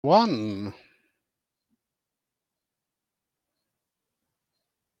One.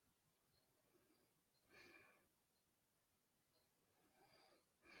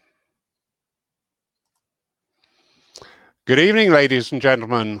 Good evening, ladies and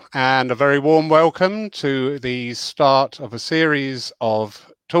gentlemen, and a very warm welcome to the start of a series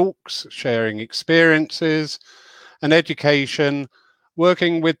of talks, sharing experiences and education,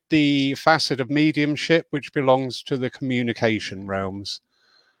 working with the facet of mediumship, which belongs to the communication realms.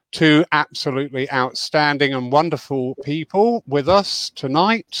 Two absolutely outstanding and wonderful people with us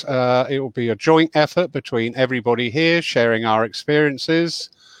tonight. It will be a joint effort between everybody here, sharing our experiences.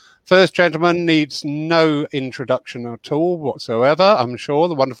 First gentleman needs no introduction at all whatsoever, I'm sure,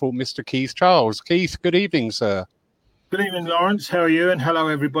 the wonderful Mr. Keith Charles. Keith, good evening, sir. Good evening, Lawrence. How are you? And hello,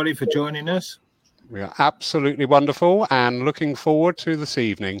 everybody, for joining us. We are absolutely wonderful and looking forward to this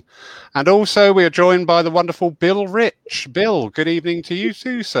evening. And also we are joined by the wonderful Bill Rich. Bill, good evening to you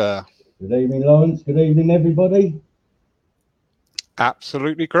too, sir. Good evening, Lawrence. Good evening, everybody.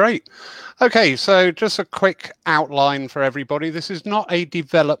 Absolutely great. Okay, so just a quick outline for everybody. This is not a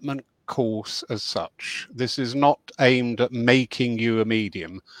development course as such. This is not aimed at making you a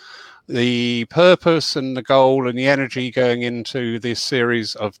medium. The purpose and the goal and the energy going into this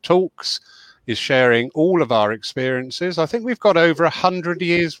series of talks is sharing all of our experiences. I think we've got over 100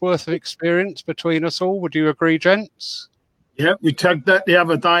 years worth of experience between us all. Would you agree, gents? Yeah, we tagged that the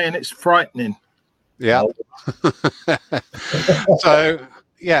other day and it's frightening. Yeah. So,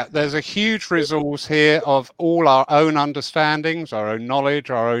 yeah, there's a huge resource here of all our own understandings, our own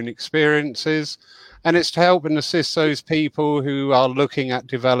knowledge, our own experiences. And it's to help and assist those people who are looking at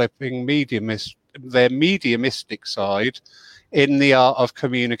developing their mediumistic side in the art of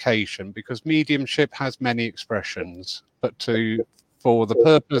communication, because mediumship has many expressions. But for the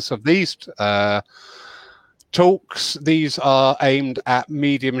purpose of these talks, these are aimed at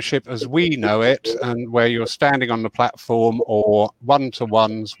mediumship as we know it, and where you're standing on the platform or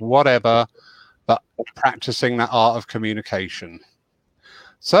one-to-ones, whatever, but practicing that art of communication.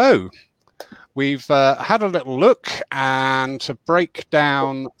 So we've had a little look, and to break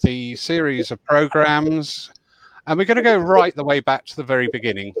down the series of programs, and we're going to go right the way back to the very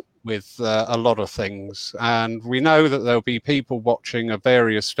beginning with a lot of things. And we know that there'll be people watching at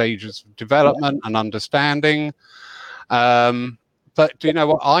various stages of development and understanding. But do you know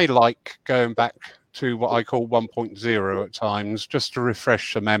what? I like going back to what I call 1.0 at times, just to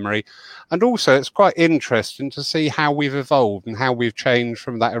refresh the memory. And also it's quite interesting to see how we've evolved and how we've changed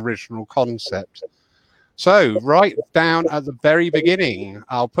from that original concept. So right down at the very beginning,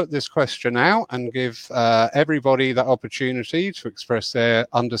 I'll put this question out and give everybody that opportunity to express their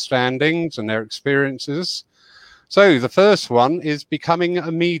understandings and their experiences. So the first one is becoming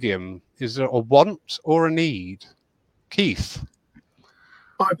a medium. Is it a want or a need? Keith?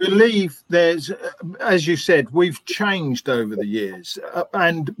 I believe there's, as you said, we've changed over the years.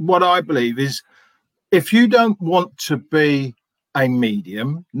 And what I believe is if you don't want to be a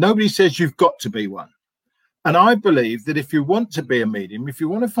medium, nobody says you've got to be one. And I believe that if you want to be a medium, if you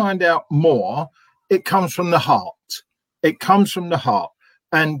want to find out more, it comes from the heart. It comes from the heart.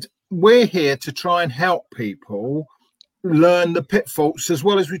 And we're here to try and help people learn the pitfalls as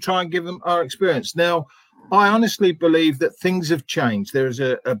well as we try and give them our experience. Now, I honestly believe that things have changed. There is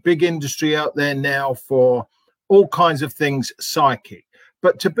a big industry out there now for all kinds of things psychic.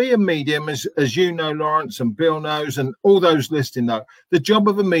 But to be a medium, as you know, Lawrence, and Bill knows, and all those listening know, the job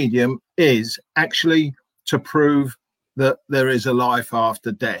of a medium is actually to prove that there is a life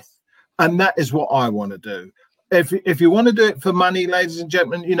after death. And that is what I want to do. If you want to do it for money, ladies and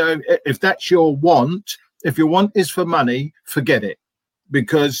gentlemen, you know, if that's your want, if your want is for money, forget it,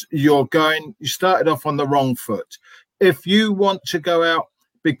 because you started off on the wrong foot. If you want to go out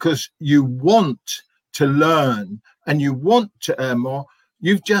because you want to learn and you want to earn more,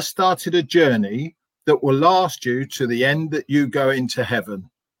 you've just started a journey that will last you to the end that you go into heaven.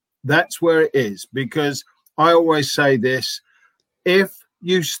 That's where it is, because I always say this: if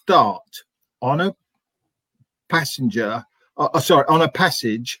you start on a passage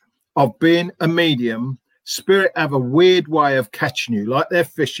of being a medium, spirit have a weird way of catching you, like they're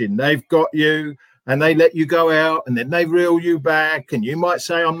fishing. They've got you and they let you go out and then they reel you back, and you might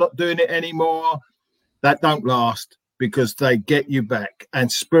say, I'm not doing it anymore. That don't last, because they get you back.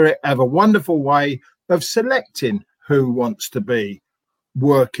 And spirit have a wonderful way of selecting who wants to be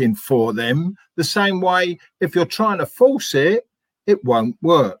working for them. The same way, if you're trying to force it, it won't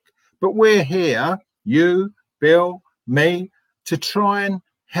work. But we're here, you, Bill, me, to try and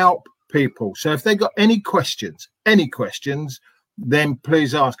help people. So if they got any questions, then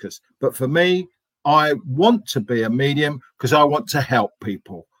please ask us. But for me, I want to be a medium because I want to help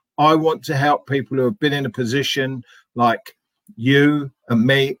people. I want to help people who have been in a position like you and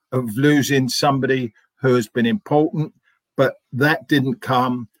me of losing somebody who has been important, but that didn't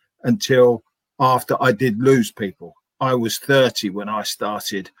come until after I did lose people. I was 30 when I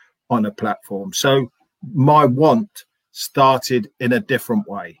started on a platform. So my want started in a different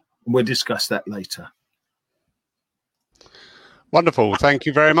way. We'll discuss that later. Wonderful. Thank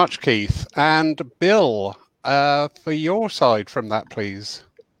you very much, Keith. And Bill, for your side from that, please.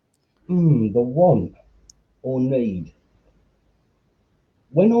 The want or need.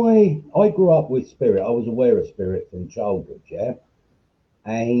 When I grew up with spirit, I was aware of spirit from childhood, yeah?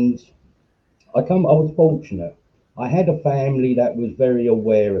 And I was fortunate. I had a family that was very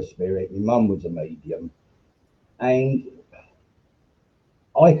aware of spirit. My mum was a medium. And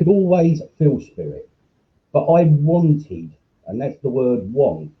I could always feel spirit. But I wanted, and that's the word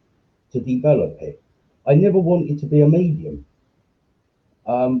want, to develop it. I never wanted to be a medium.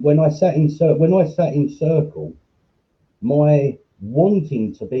 When I sat in circle, my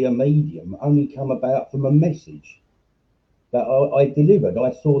wanting to be a medium only come about from a message that I delivered.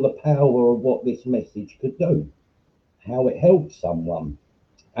 I saw the power of what this message could do, how it helped someone.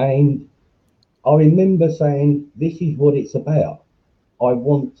 And I remember saying, this is what it's about. I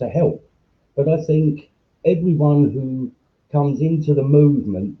want to help. But I think everyone who comes into the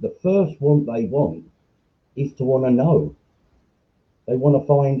movement, the first want they want is to want to know. They want to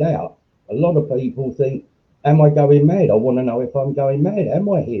find out. A lot of people think, am I going mad? I want to know if I'm going mad. Am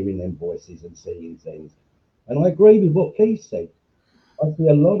I hearing them voices and seeing things? And I agree with what Keith said. I see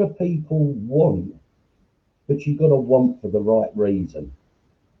a lot of people want, but you've got to want for the right reason.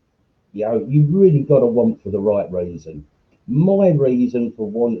 You know, you really got to want for the right reason. My reason for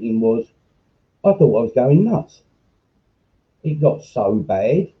wanting was, I thought I was going nuts. It got so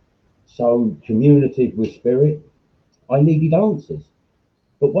bad, so communicative with spirit, I needed answers.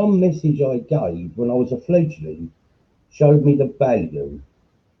 But one message I gave when I was a fledgling showed me the value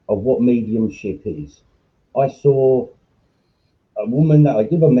of what mediumship is. I saw a woman that I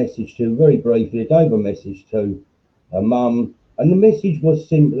give a message to very briefly, I gave a message to her mum, and the message was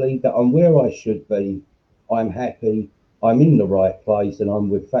simply that I'm where I should be, I'm happy, I'm in the right place, and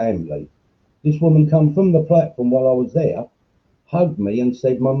I'm with family. This woman come from the platform while I was there, hugged me and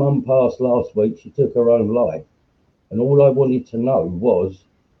said, my mum passed last week, she took her own life. And all I wanted to know was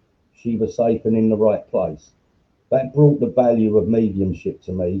she was safe and in the right place. That brought the value of mediumship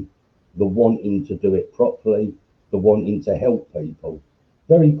to me, the wanting to do it properly, the wanting to help people.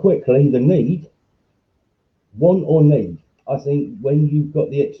 Very quickly, the need, want or need. I think when you've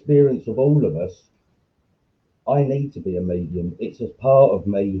got the experience of all of us, I need to be a medium. It's as part of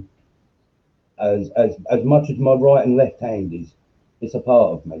me as much as my right and left hand is. It's a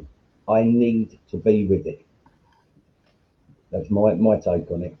part of me. I need to be with it. That's my take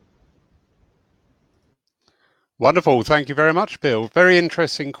on it. Wonderful. Thank you very much, Bill. Very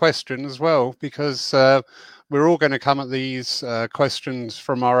interesting question as well, because we're all going to come at these questions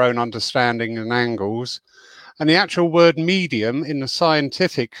from our own understanding and angles. And the actual word medium in the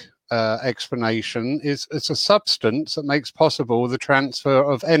scientific explanation is it's a substance that makes possible the transfer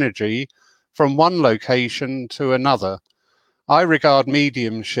of energy from one location to another. I regard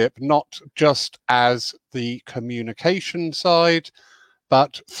mediumship not just as the communication side,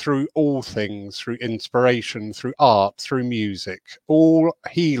 but through all things, through inspiration, through art, through music, all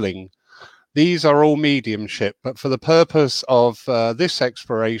healing. These are all mediumship, but for the purpose of this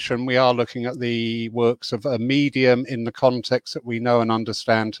exploration, we are looking at the works of a medium in the context that we know and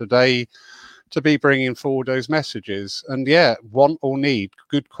understand today to be bringing forward those messages. And yeah, want or need,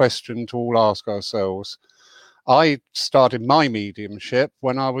 good question to all ask ourselves. I started my mediumship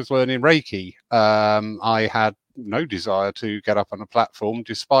when I was learning Reiki. I had no desire to get up on a platform.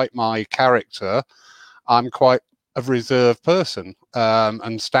 Despite my character, I'm quite a reserved person,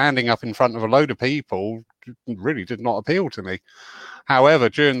 and standing up in front of a load of people really did not appeal to me. However,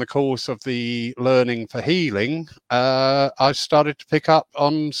 during the course of the learning for healing, I started to pick up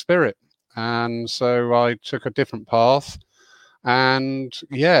on spirit, and so I took a different path. And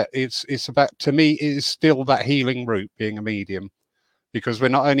yeah, it's about, to me, it is still that healing route, being a medium. Because we're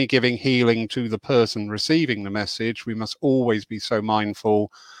not only giving healing to the person receiving the message, we must always be so mindful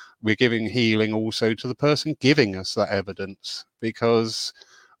we're giving healing also to the person giving us that evidence. Because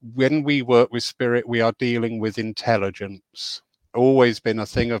when we work with spirit, we are dealing with intelligence. Always been a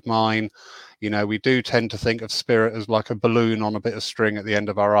thing of mine. You know, we do tend to think of spirit as like a balloon on a bit of string at the end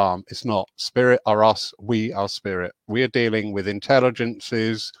of our arm. It's not. Spirit are us. We are spirit. We are dealing with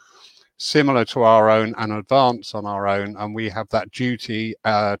intelligences similar to our own and advance on our own, and we have that duty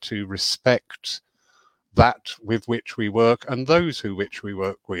to respect that with which we work and those who which we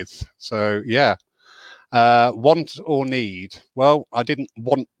work with. So yeah, want or need. Well, I didn't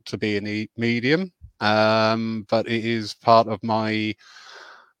want to be a medium, but it is part of my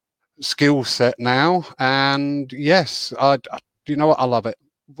skill set now. And yes, you know what? I love it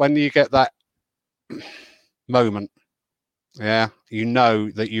when you get that moment. Yeah, you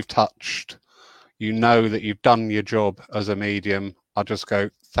know that you've touched, you know that you've done your job as a medium. I just go,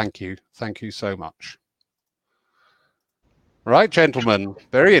 thank you so much. Right, gentlemen,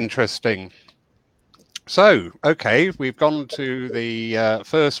 very interesting. So, okay, we've gone to the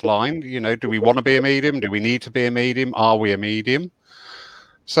first line. You know, do we want to be a medium? Do we need to be a medium? Are we a medium?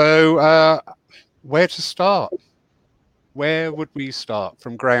 So, where to start? Where would we start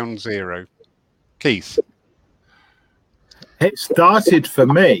from ground zero? Keith? It started for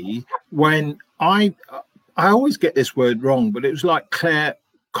me when I always get this word wrong, but it was like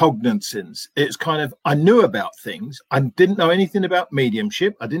claircognizance. It's kind of, I knew about things. I didn't know anything about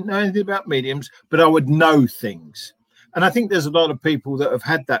mediumship. I didn't know anything about mediums, but I would know things. And I think there's a lot of people that have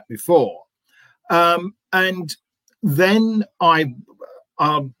had that before. And then I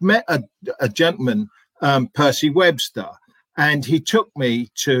met a gentleman, Percy Webster, and he took me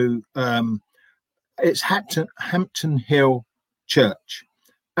to, it's Hampton Hill Church.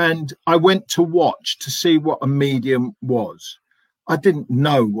 And I went to watch to see what a medium was. I didn't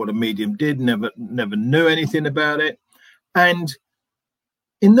know what a medium did, never knew anything about it. And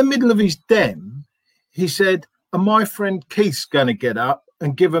in the middle of his den, he said, and my friend Keith's going to get up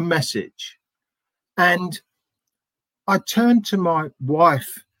and give a message. And I turned to my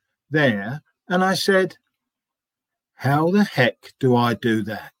wife there and I said, how the heck do I do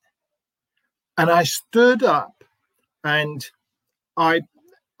that? And I stood up and I'd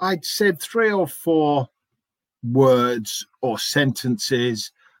said 3 or 4 words or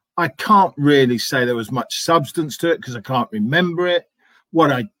sentences. I can't really say there was much substance to it because I can't remember it.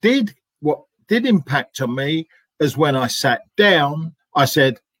 What did impact on me is when I sat down, I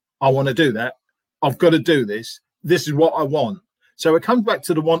said, I want to do that. I've got to do this. This is what I want. So it comes back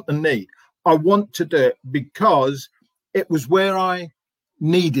to the want and need. I want to do it because it was where I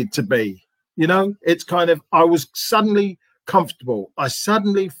needed to be. You know, it's kind of, I was suddenly comfortable. I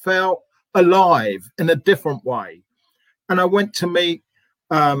suddenly felt alive in a different way. And I went to meet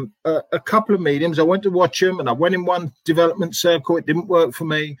a couple of mediums. I went to watch them and I went in one development circle. It didn't work for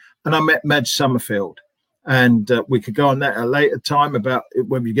me. And I met Madge Summerfield. And we could go on that at a later time about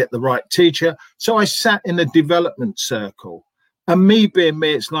when you get the right teacher. So I sat in a development circle. And me being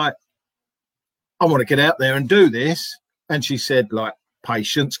me, it's like, I want to get out there and do this. And she said, like,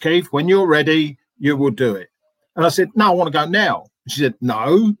 patience, Keith. When you're ready, you will do it. And I said, no, I want to go now. She said,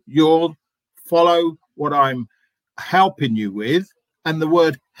 no, you'll follow what I'm helping you with. And the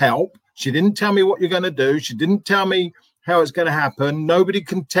word help, she didn't tell me what you're going to do. She didn't tell me how it's going to happen. Nobody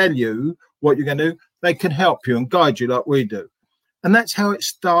can tell you what you're going to do. They can help you and guide you like we do. And that's how it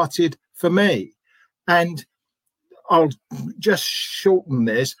started for me. And I'll just shorten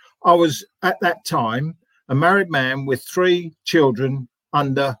this. I was at that time a married man with 3 children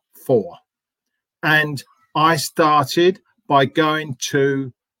under 4. And I started by going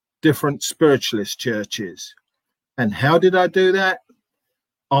to different spiritualist churches. And how did I do that?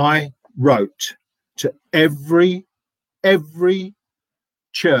 I wrote to every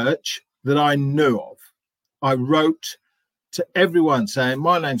church that I knew of. I wrote to everyone saying,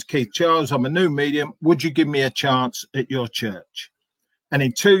 my name's Keith Charles. I'm a new medium. Would you give me a chance at your church? And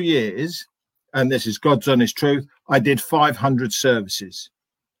in 2 years, and this is God's honest truth, I did 500 services.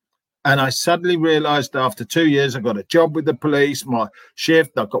 And I suddenly realized after 2 years, I got a job with the police, my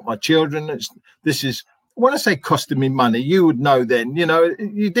shift, I've got my children. This is, when I say costing me money, you would know then, you know,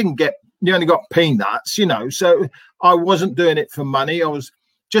 you only got peanuts, you know. So I wasn't doing it for money. I was,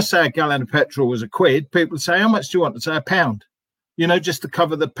 just say a gallon of petrol was £1. People would say, how much do you want? To say £1, you know, just to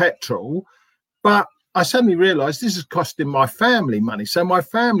cover the petrol. But I suddenly realized this is costing my family money. So my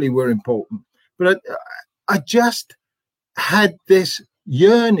family were important. But I just had this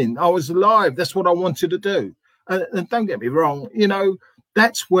yearning. I was alive. That's what I wanted to do. And don't get me wrong, you know,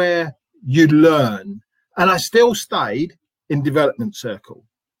 that's where you learn. And I still stayed in development circle.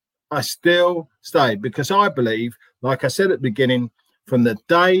 I still stayed because I believe, like I said at the beginning, from the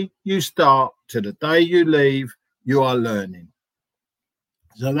day you start to the day you leave, you are learning.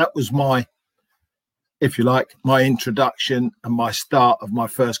 So that was my, if you like, my introduction and my start of my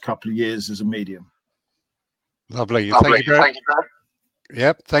first couple of years as a medium. Lovely. Thank you, Greg.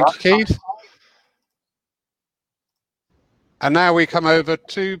 Yep. Thank you, Keith. And now we come over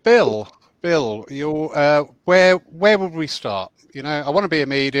to Bill. Bill, where would we start? You know, I want to be a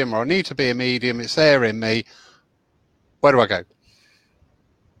medium, or I need to be a medium. It's there in me. Where do I go?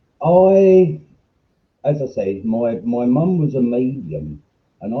 As I said, my mum was a medium,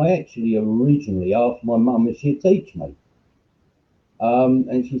 and I actually originally asked my mum if she'd teach me.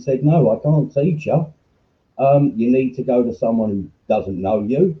 And she said, no, I can't teach you. You need to go to someone who doesn't know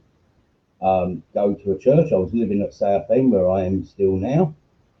you. Go to a church. I was living at Southend, where I am still now.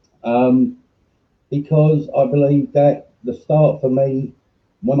 Because I believe that the start for me,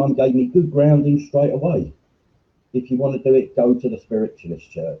 my mum gave me good grounding straight away. If you want to do it, go to the spiritualist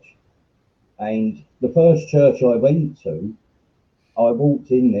church. And the first church I went to, I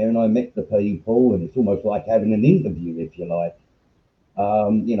walked in there and I met the people, and it's almost like having an interview, if you like.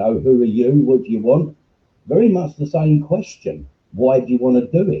 You know, who are you? What do you want? Very much the same question. Why do you want to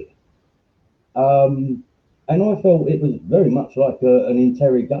do it? And I felt it was very much like an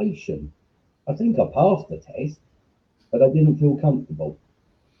interrogation. I think I passed the test, but I didn't feel comfortable.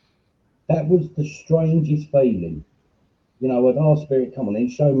 That was the strangest feeling. You know, I'd ask Spirit, come on in,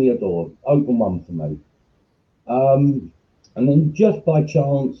 show me a door, open one for me. And then just by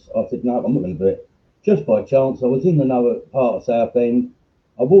chance, I said, no, I'm not going to do it. Just by chance, I was in another part of Southend.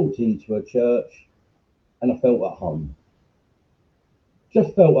 I walked into a church and I felt at home.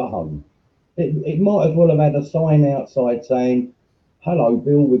 Just felt at home. It might as well have had a sign outside saying, hello,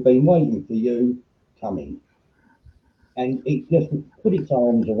 Bill, we've been waiting for you, come in. And it just put its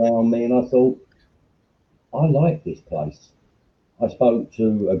arms around me, and I thought, I like this place. I spoke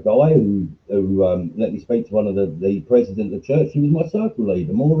to a guy who let me speak to one of the president of the church. She was my circle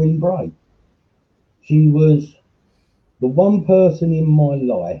leader, Maureen Bray. She was the one person in my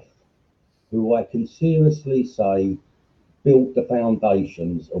life who I can seriously say built the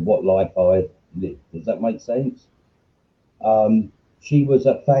foundations of what life I lived. Does that make sense? She was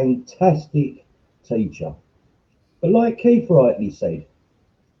a fantastic teacher. But like Keith rightly said,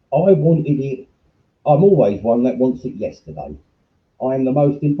 I wanted it. I'm always one that wants it yesterday. I am the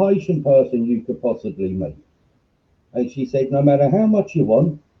most impatient person you could possibly meet. And she said, no matter how much you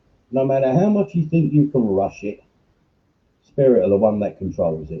want, no matter how much you think you can rush it, Spirit are the one that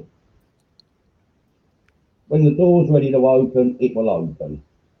controls it. When the door's ready to open, it will open.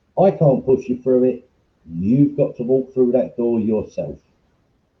 I can't push you through it. You've got to walk through that door yourself.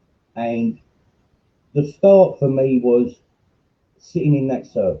 And the start for me was sitting in that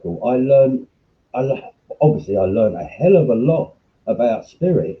circle. Obviously I learned a hell of a lot about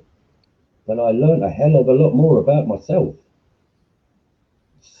Spirit, but I learned a hell of a lot more about myself.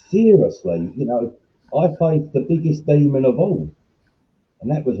 Seriously, you know, I faced the biggest demon of all, and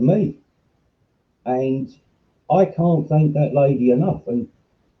that was me. And I can't thank that lady enough. And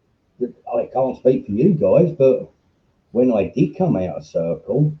I can't speak for you guys, but when I did come out of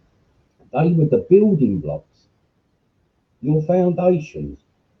circle, they were the building blocks, your foundations.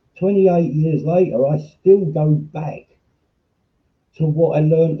 28 years later, I still go back to what I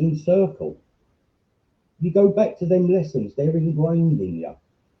learned in circle. You go back to them lessons, they're ingrained in you.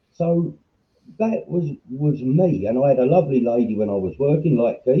 So that was me. And I had a lovely lady when I was working,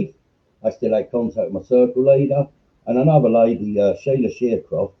 like Keith. I still had contact with my circle leader. And another lady, Sheila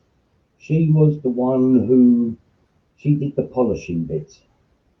Shearcroft, she was the one who, she did the polishing bits.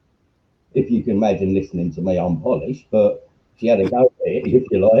 If you can imagine listening to me unpolished, but she had a go at it, if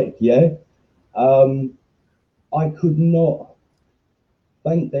you like, yeah. I could not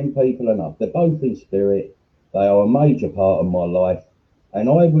thank them people enough. They're both in Spirit. They are a major part of my life. And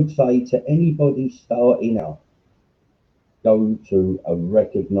I would say to anybody starting out, go to a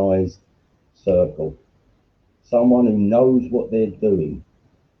recognised circle. Someone who knows what they're doing.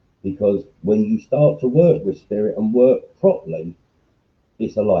 Because when you start to work with Spirit and work properly,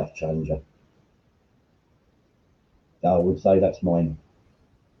 it's a life changer. I would say that's mine.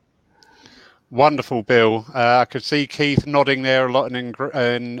 Wonderful, Bill. I could see Keith nodding there a lot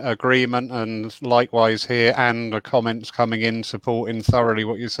in agreement, and likewise here, and the comments coming in supporting thoroughly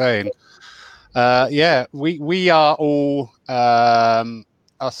what you're saying. Yeah, we are all,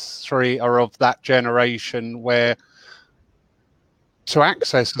 us three are of that generation where to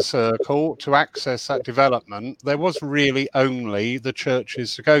access a circle, to access that development, there was really only the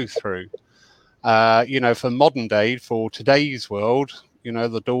churches to go through. You know, for modern day, for today's world, you know,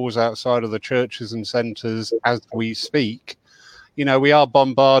 the doors outside of the churches and centres as we speak, you know, we are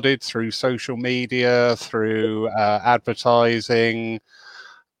bombarded through social media, through advertising,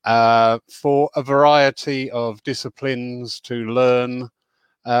 for a variety of disciplines to learn.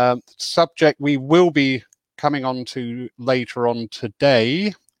 Subject we will be coming on to later on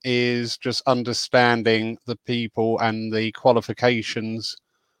today is just understanding the people and the qualifications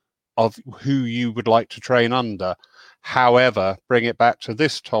of who you would like to train under. However, bring it back to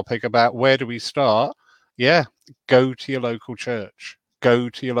this topic about where do we start? Yeah, go to your local church, go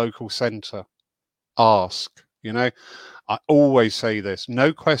to your local centre, ask. You know, I always say this: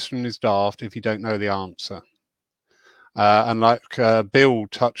 no question is daft if you don't know the answer. And like Bill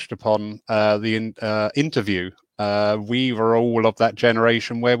touched upon the interview, we were all of that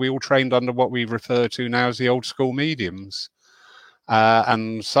generation where we all trained under what we refer to now as the old school mediums.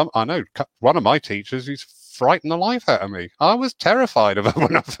 And I know one of my teachers who's frightened the life out of me. I was terrified of her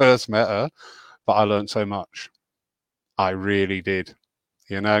when I first met her, but I learned so much. I really did,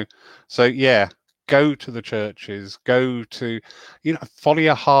 you know. So yeah, go to the churches, go to, follow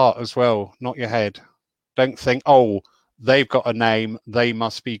your heart as well, not your head. Don't think, oh, they've got a name, they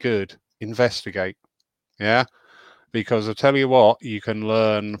must be good. Investigate. Yeah. Because I tell you what, you can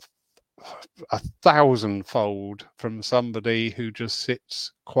learn 1,000-fold from somebody who just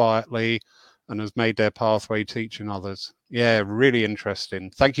sits quietly and has made their pathway teaching others. Yeah, really interesting.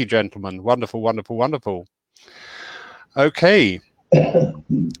 Thank you, gentlemen. Wonderful, wonderful, wonderful. Okay.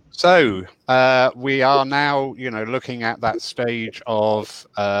 So we are now, looking at that stage of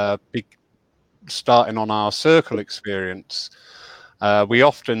starting on our circle experience. We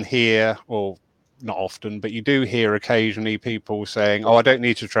often hear, or not often, but you do hear occasionally people saying, oh, I don't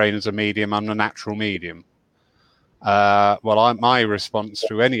need to train as a medium, I'm a natural medium. My response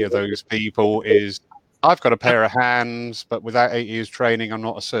to any of those people is, I've got a pair of hands, but without 8 years training, I'm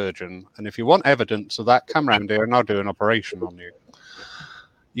not a surgeon. And if you want evidence of that, come round here and I'll do an operation on you.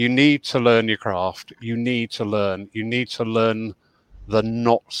 You need to learn your craft. You need to learn the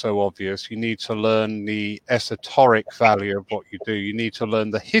not so obvious. You need to learn the esoteric value of what you do. You need to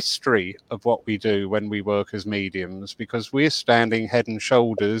learn the history of what we do when we work as mediums, because we're standing head and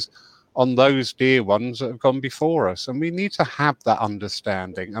shoulders on those dear ones that have gone before us. And we need to have that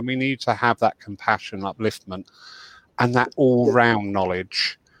understanding, and we need to have that compassion, upliftment, and that all-round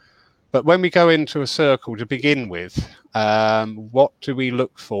knowledge. But when we go into a circle to begin with, what do we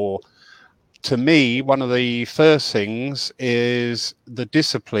look for? To me, one of the first things is the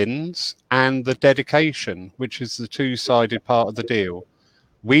disciplines and the dedication, which is the two-sided part of the deal.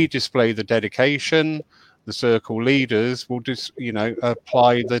 We display the dedication. The circle leaders will just,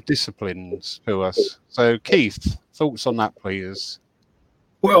 apply the disciplines to us. So, Keith, thoughts on that, please?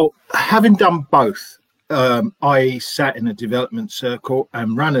 Well, having done both, I sat in a development circle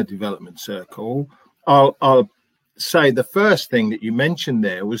and run a development circle. I'll say the first thing that you mentioned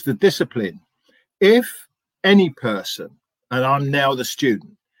there was the discipline. If any person, and I'm now the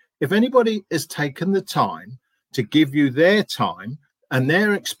student, if anybody has taken the time to give you their time and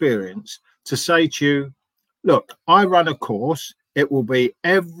their experience to say to you, look, I run a course, it will be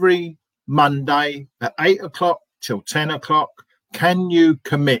every Monday at 8 o'clock till 10 o'clock. Can you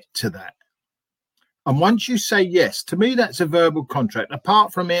commit to that? And once you say yes, to me, that's a verbal contract,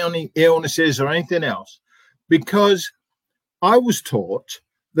 apart from any illnesses or anything else, because I was taught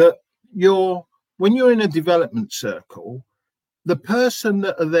that when you're in a development circle, the person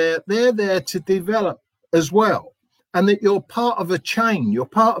that are there, they're there to develop as well. And that you're part of a chain, you're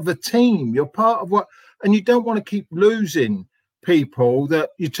part of a team, you're part of what, and you don't want to keep losing people that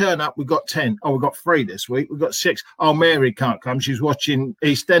you turn up, we've got 10, oh, we've got 3 this week, we've got 6, oh, Mary can't come, she's watching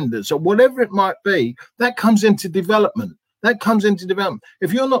EastEnders, or whatever it might be. That comes into development.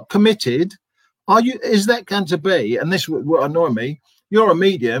 If you're not committed, is that going to be, and this would annoy me, you're a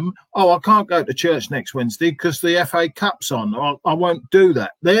medium, oh, I can't go to church next Wednesday because the FA Cup's on, I won't do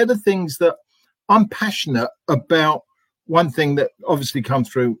that. They're the things that I'm passionate about. One thing that obviously come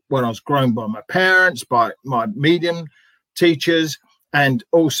through when I was grown by my parents, by my medium teachers, and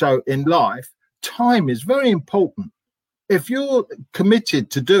also in life, time is very important. If you're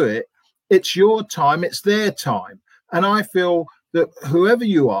committed to do it, it's your time, it's their time. And I feel that whoever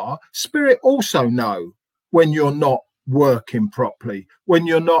you are, Spirit also know when you're not working properly, when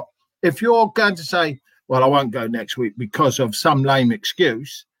you're not, if you're going to say, well, I won't go next week because of some lame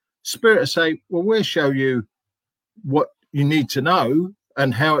excuse, Spirit will say, well, we'll show you what you need to know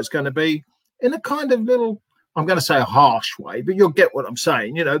and how it's going to be, in a kind of little, I'm going to say a harsh way, but you'll get what I'm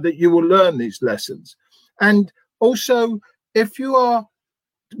saying, that you will learn these lessons. And also, if you are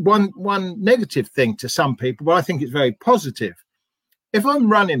one negative thing to some people, but I think it's very positive, if I'm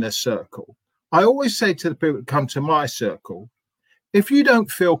running a circle, I always say to the people that come to my circle, if you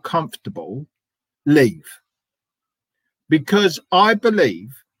don't feel comfortable, leave. Because I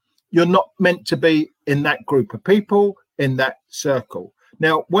believe you're not meant to be in that group of people, in that circle.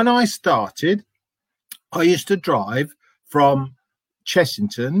 Now, when I started, I used to drive from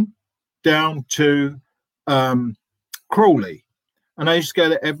Chessington down to Crawley. and I used to go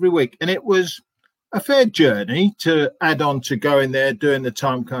there every week, and it was a fair journey to add on to going there, doing the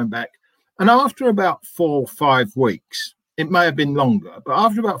time coming back. And after about 4 or 5 weeks, it may have been longer, but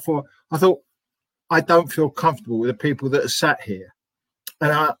after about 4, I thought, I don't feel comfortable with the people that are sat here.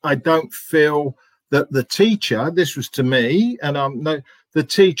 And I don't feel that the teacher, this was to me, and the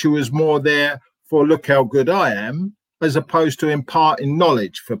teacher was more there for look how good I am, as opposed to imparting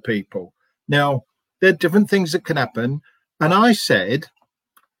knowledge for people. Now, there are different things that can happen. And I said,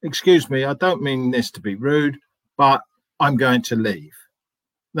 excuse me, I don't mean this to be rude, but I'm going to leave.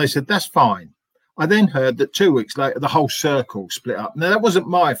 They said, that's fine. I then heard that 2 weeks later, the whole circle split up. Now, that wasn't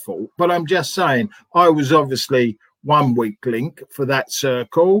my fault, but I'm just saying I was obviously one weak link for that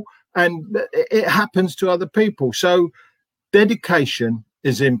circle, and it happens to other people. So dedication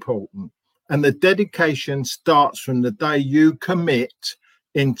is important. And the dedication starts from the day you commit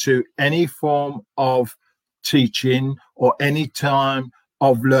into any form of teaching or any time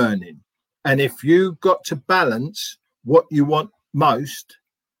of learning. And if you've got to balance what you want most,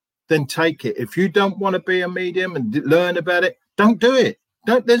 then take it. If you don't want to be a medium and learn about it, don't do it.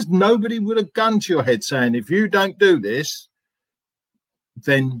 There's nobody with a gun to your head saying, if you don't do this,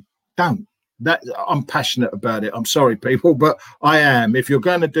 then don't. I'm passionate about it. I'm sorry, people, but I am. If you're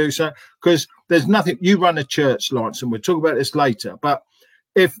going to do so, because there's nothing, you run a church, Lawrence, and we'll talk about this later. But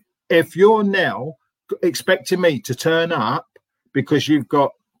if you're now expecting me to turn up because you've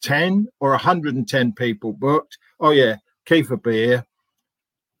got 10 or 110 people booked, oh yeah, Keith will be here,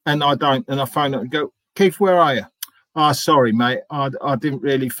 and I don't, and I phone up and go, Keith, where are you? Oh, sorry, mate, I didn't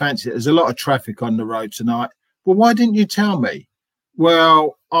really fancy it. There's a lot of traffic on the road tonight. Well, why didn't you tell me?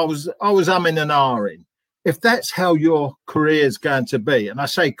 Well, I was umming and ahhing. If that's how your career is going to be, and I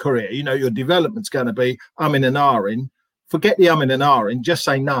say career, your development's going to be umming and ahhing, forget the umming and ahhing, just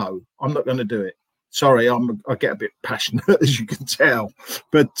say, no, I'm not going to do it. Sorry, I get a bit passionate, as you can tell.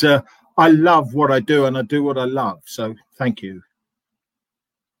 But I love what I do, and I do what I love. So thank you.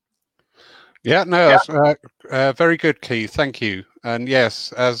 Yeah, no, that's very good, Keith. Thank you. And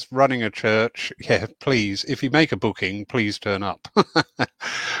yes, as running a church, yeah, please, if you make a booking, please turn up.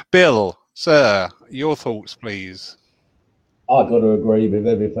 Bill, sir, your thoughts, please. I've got to agree with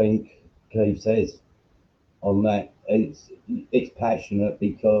everything Keith says on that. It's passionate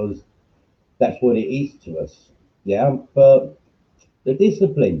because that's what it is to us. Yeah, but the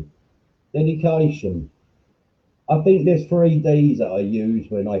discipline, dedication. I think there's 3 Ds that I use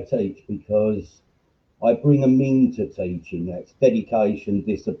when I teach, because I bring them into teaching. That's dedication,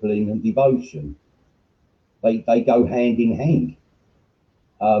 discipline, and devotion. They go hand in hand.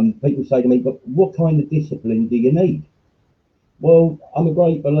 People say to me, but what kind of discipline do you need? Well, I'm a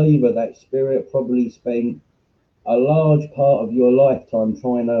great believer that Spirit probably spent a large part of your lifetime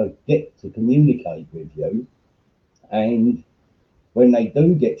trying to get to communicate with you. And when they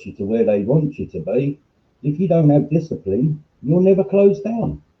do get you to where they want you to be, if you don't have discipline, you'll never close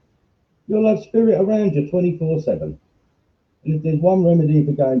down. You'll have Spirit around you 24/7. And if there's one remedy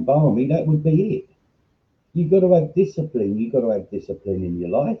for going balmy, that would be it. You've got to have discipline. You've got to have discipline in your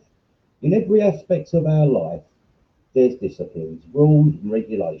life. In every aspect of our life, there's disciplines, rules and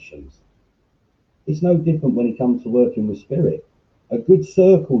regulations. It's no different when it comes to working with Spirit. A good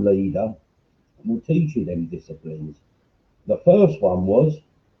circle leader will teach you them disciplines. The first one was,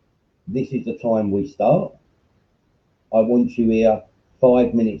 this is the time we start. I want you here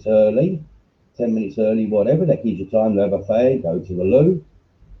 5 minutes early, 10 minutes early, whatever. That gives you time to have a fag, go to the loo.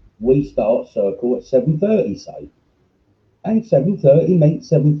 We start circle at 7:30, say. And 7:30 meant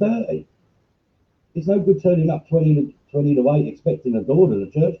 7:30. It's no good turning up 20 to 8 expecting the door to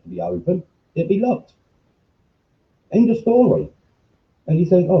the church to be open. It'd be locked. End of story. And you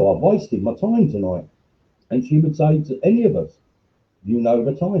think, oh, I've wasted my time tonight. And she would say to any of us, you know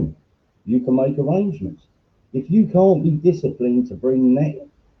the time. You can make arrangements. If you can't be disciplined to bring that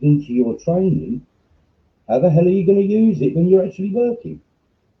into your training, how the hell are you going to use it when you're actually working?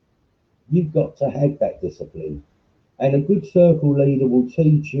 You've got to have that discipline. And a good circle leader will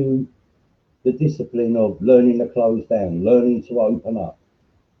teach you the discipline of learning to close down, learning to open up,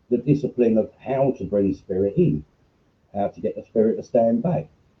 the discipline of how to bring Spirit in, how to get the Spirit to stand back.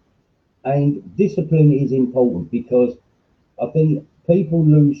 And discipline is important, because I think people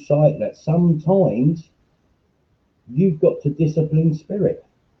lose sight that sometimes you've got to discipline Spirit.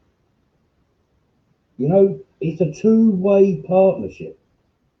 It's a two-way partnership.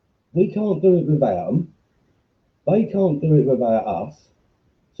 We can't do it without them. They can't do it without us.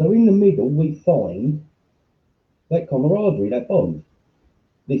 So in the middle, we find that camaraderie, that bond.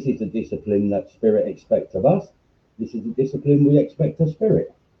 This is the discipline that Spirit expects of us. This is the discipline we expect of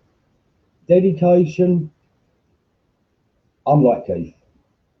Spirit. Dedication. I'm like Keith.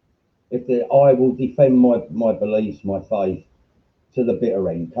 I will defend my beliefs, my faith to the bitter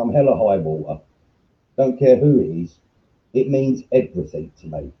end, come hell or high water. Don't care who it is. It means everything to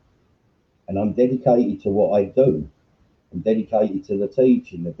me. And I'm dedicated to what I do. I'm dedicated to the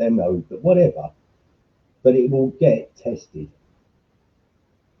teaching, the demo, but whatever. But it will get tested.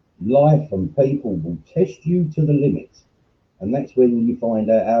 Life and people will test you to the limit. And that's when you find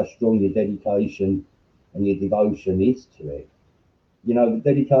out how strong your dedication and your devotion is to it. You know, the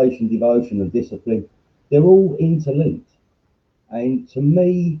dedication, devotion, and discipline, they're all interlinked. And to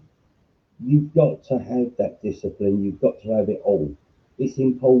me, you've got to have that discipline. You've got to have it all. It's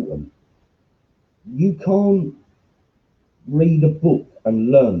important. You can't read a book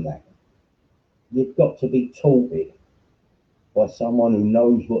and learn that. You've got to be taught it by someone who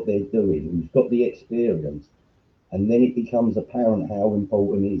knows what they're doing, who's got the experience. And then it becomes apparent how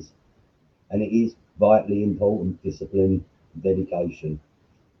important it is. And it is vitally important, discipline, dedication.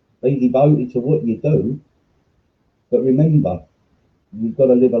 Be devoted to what you do, but remember, you've got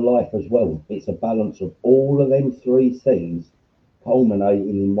to live a life as well. It's a balance of all of them three things culminating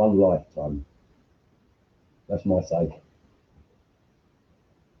in one lifetime. That's my say.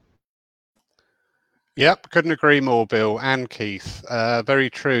 Yep, couldn't agree more, Bill and Keith. Very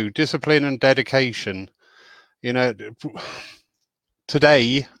true. Discipline and dedication. You know,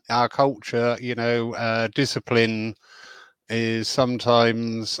 today, our culture, discipline is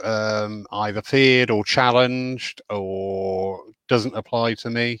sometimes either feared or challenged or doesn't apply to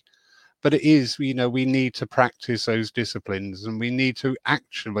me. But it is, we need to practice those disciplines, and we need to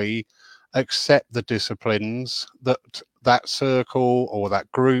actually accept the disciplines that circle or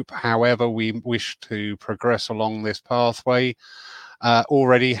that group, however we wish to progress along this pathway,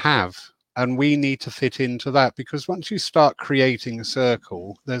 already have. And we need to fit into that, because once you start creating a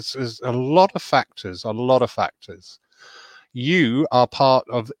circle, there's a lot of factors. You are part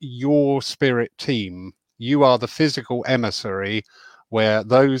of your spirit team. You are the physical emissary, where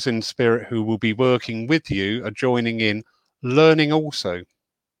those in spirit who will be working with you are joining in, learning how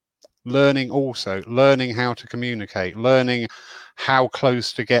to communicate, learning how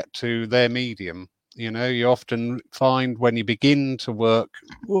close to get to their medium. You often find when you begin to work,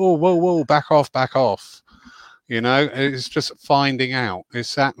 whoa, back off. It's just finding out.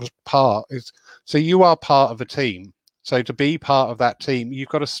 It's that part. So you are part of a team. So to be part of that team, you've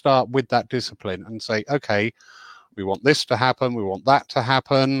got to start with that discipline and say, okay, we want this to happen. We want that to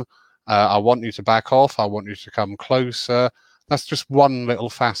happen. I want you to back off. I want you to come closer. That's just one little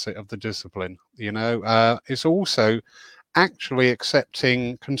facet of the discipline. It's also actually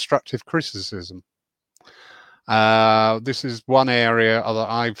accepting constructive criticism. This is one area that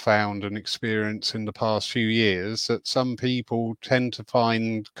I've found and experienced in the past few years, that some people tend to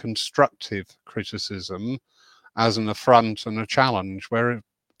find constructive criticism as an affront and a challenge, where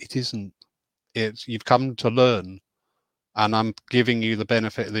it isn't. You've come to learn, and I'm giving you the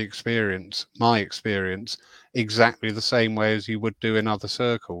benefit of the experience, my experience, exactly the same way as you would do in other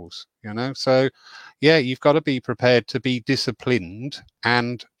circles, So, yeah, you've got to be prepared to be disciplined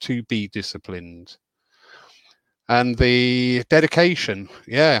and to be disciplined. And the dedication,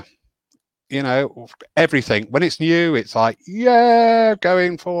 yeah, everything. When it's new, it's like, yeah,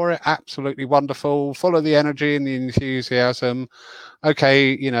 going for it. Absolutely wonderful. Full of the energy and the enthusiasm.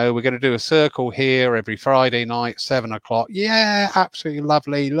 Okay, we're going to do a circle here every Friday night, 7:00. Yeah, absolutely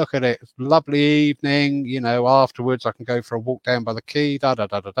lovely. Look at it. Lovely evening. Afterwards I can go for a walk down by the quay,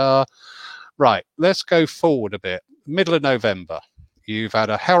 Right, let's go forward a bit. Middle of November. You've had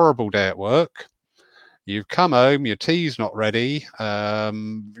a horrible day at work. You've come home, your tea's not ready,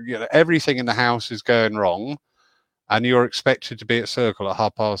 everything in the house is going wrong, and you're expected to be at circle at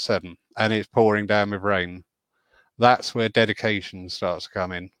 7:30, and it's pouring down with rain. That's where dedication starts to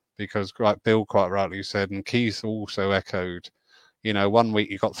come in, because like Bill quite rightly said, and Keith also echoed, 1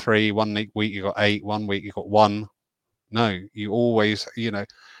 week you got 3, 1 week you got 8, 1 week you got 1. No, you always,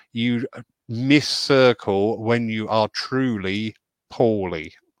 you miss circle when you are truly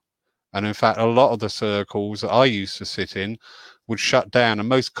poorly. And in fact, a lot of the circles that I used to sit in would shut down. And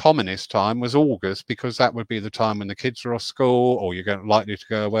most commonest time was August, because that would be the time when the kids are off school or you're likely to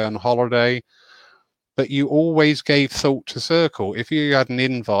go away on holiday. But you always gave thought to circle. If you had an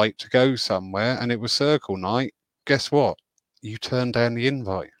invite to go somewhere and it was circle night, guess what? You turned down the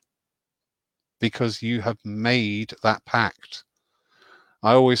invite, because you have made that pact.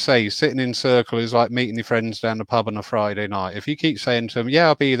 I always say sitting in circle is like meeting your friends down the pub on a Friday night. If you keep saying to them, yeah,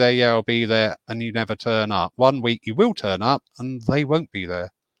 I'll be there, and you never turn up, 1 week you will turn up and they won't be there.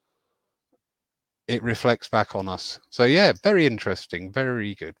 It reflects back on us. So yeah, very interesting.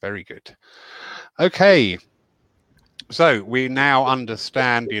 Very good. Very good. Okay. So we now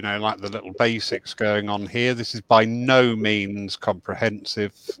understand, you know, like the little basics going on here. This is by no means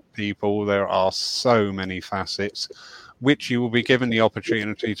comprehensive, people. There are so many facets, which you will be given the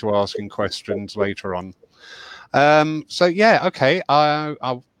opportunity to ask in questions later on. So yeah, okay.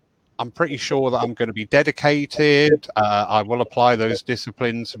 I'm pretty sure that I'm going to be dedicated. I will apply those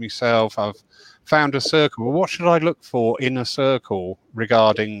disciplines to myself. I've found a circle. Well, what should I look for in a circle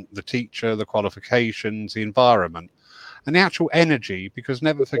regarding the teacher, the qualifications, the environment, and the actual energy? Because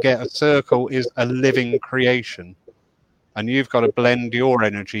never forget, a circle is a living creation, and you've got to blend your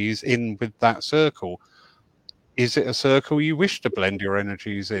energies in with that circle. Is it a circle you wish to blend your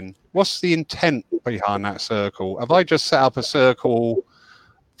energies in? What's the intent behind that circle? Have I just set up a circle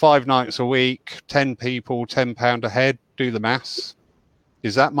 5 nights a week, 10 people, £10 a head, do the maths?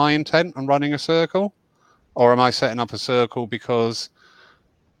 Is that my intent on running a circle? Or am I setting up a circle because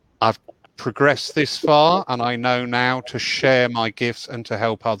I've progressed this far and I know now to share my gifts and to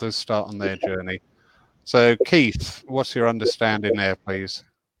help others start on their journey? So Keith, what's your understanding there, please?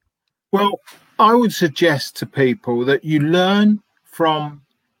 Well, I would suggest to people that you learn from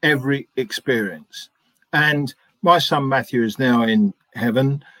every experience. And my son Matthew is now in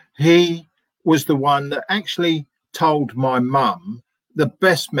heaven. He was the one that actually told my mum the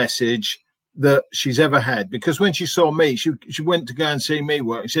best message that she's ever had, because when she saw me, she went to go and see me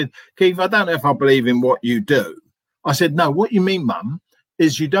work. She said, Keith, I don't know if I believe in what you do. I said, no, what you mean, Mum,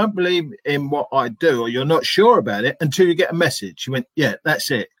 is you don't believe in what I do, or you're not sure about it until you get a message. She went, yeah, that's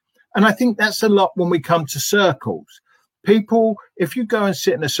it. And I think that's a lot when we come to circles. People, if you go and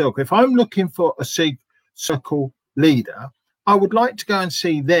sit in a circle, if I'm looking for a circle leader, I would like to go and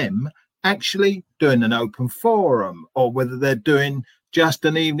see them actually doing an open forum, or whether they're doing just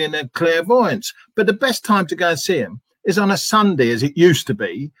an evening of clairvoyance. But the best time to go and see them is on a Sunday, as it used to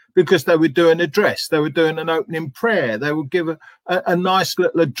be, because they would do an address. They were doing an opening prayer. They would give a nice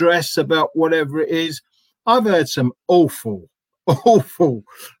little address about whatever it is. I've heard some awful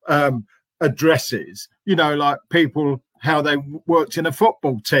addresses, you know, like people, how they worked in a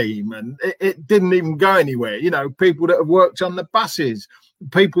football team and it didn't even go anywhere. You know, people that have worked on the buses,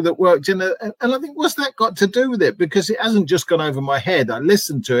 people that worked in and I think, what's that got to do with it? Because it hasn't just gone over my head. I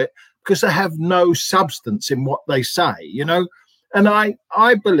listen to it because I have no substance in what they say, you know. And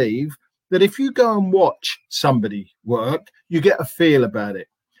I believe that if you go and watch somebody work, you get a feel about it.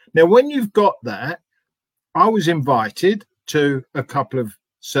 Now, when you've got that, I was invited to a couple of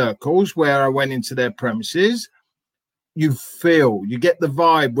circles where I went into their premises. You get the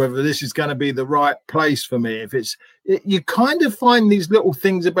vibe whether this is going to be the right place for me. If you kind of find these little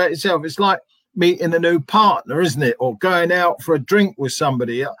things about yourself. It's like meeting a new partner, isn't it? Or going out for a drink with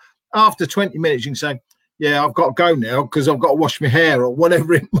somebody. After 20 minutes, you can say, yeah, I've got to go now because I've got to wash my hair, or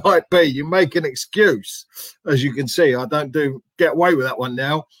whatever it might be. You make an excuse. As you can see, I don't get away with that one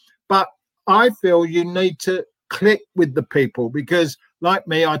now. But I feel you need to click with the people, because like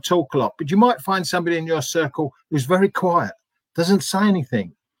me, I talk a lot, but you might find somebody in your circle who's very quiet, doesn't say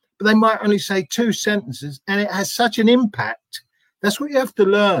anything, but they might only say 2 sentences and it has such an impact. That's what you have to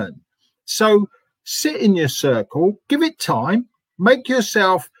learn. So sit in your circle, give it time, make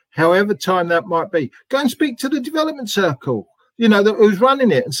yourself however time that might be. Go and speak to the development circle, you know, who's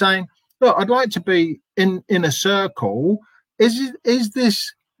running it, and saying, look, I'd like to be in a circle. Is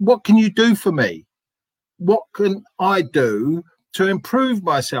this, what can you do for me? What can I do to improve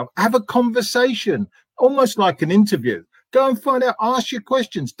myself? Have a conversation, almost like an interview. Go and find out, ask your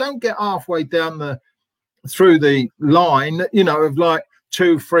questions. Don't get halfway down through the line, you know, of like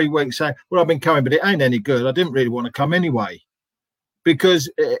 2-3 weeks saying, well, I've been coming, but it ain't any good. I didn't really want to come anyway. Because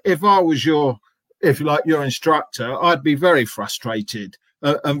if I was your instructor, I'd be very frustrated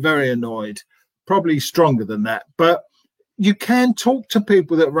and very annoyed, probably stronger than that. But you can talk to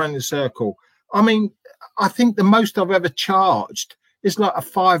people that run the circle. I mean, I think the most I've ever charged is like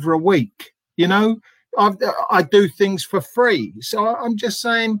 £5 a week. You know, I do things for free. So I'm just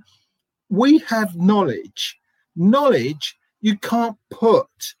saying, we have knowledge. Knowledge, you cannot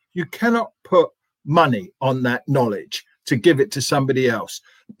put money on that knowledge to give it to somebody else.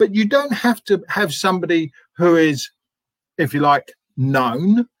 But you don't have to have somebody who is, if you like,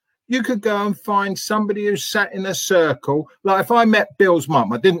 known. You could go and find somebody who sat in a circle. Like if I met Bill's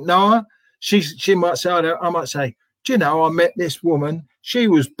mum, I didn't know her. She might say, I might say, do you know, I met this woman. She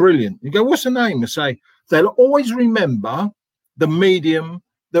was brilliant. You go, what's her name? I say, they'll always remember the medium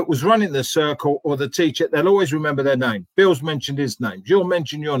that was running the circle or the teacher. They'll always remember their name. Bill's mentioned his name. You'll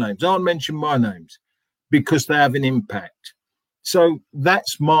mention your names. I'll mention my names, because they have an impact. So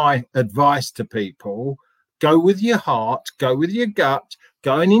that's my advice to people. Go with your heart, go with your gut,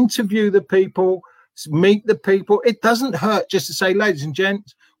 go and interview the people. meet the people. It doesn't hurt just to say, ladies and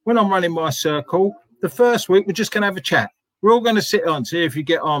gents, when I'm running my circle, the first week we're just going to have a chat. We're all going to sit on, see if you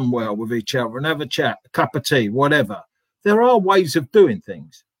get on well with each other and have a chat, a cup of tea, whatever. There are ways of doing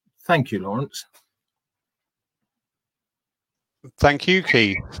things. Thank you, Lawrence. Thank you,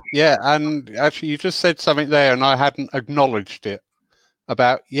 Keith. Yeah, and actually you just said something there and I hadn't acknowledged it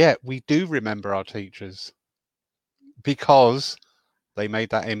about, yeah, we do remember our teachers because they made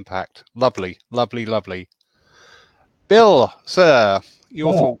that impact. Lovely, lovely, lovely. Bill, sir,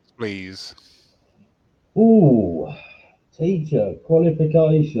 your thoughts, please. Ooh, teacher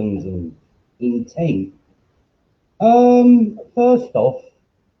qualifications and intent. First off,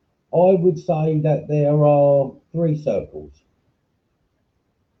 I would say that there are 3 circles,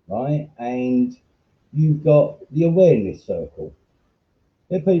 right? And you've got the awareness circle.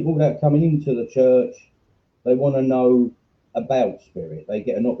 They're people that are coming into the church, they want to know about spirit. They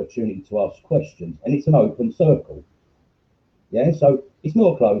get an opportunity to ask questions, and it's an open circle. Yeah, so it's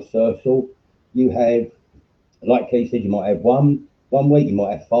not a closed circle. You have, like Keith said, you might have one week, you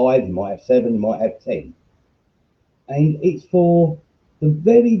might have 5, you might have 7, you might have 10. And it's for the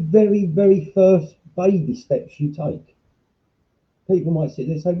very, very, very first baby steps you take. People might sit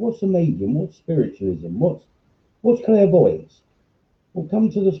there and say, what's a medium? What's spiritualism? What's clairvoyance? Well,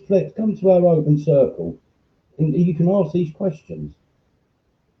 come to our open circle, and you can ask these questions.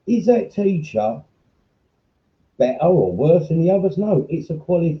 Is that teacher better or worse than the others? No, it's a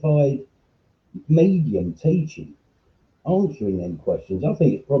qualified medium teaching, answering them questions. I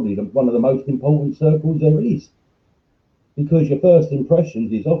think it's probably one of the most important circles there is, because your first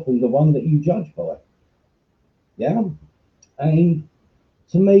impressions is often the one that you judge by. Yeah, and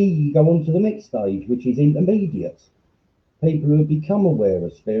to me, you go on to the next stage, which is intermediate. People who have become aware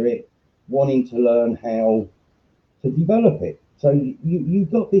of spirit, wanting to learn how to develop it. So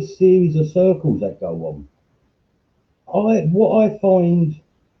you've got this series of circles that go on. What I find,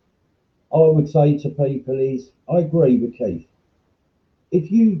 I would say to people is, I agree with Keith.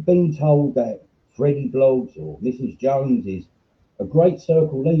 If you've been told that Freddie Blogs or Mrs. Jones is a great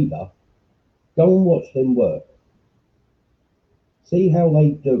circle leader, go and watch them work. See how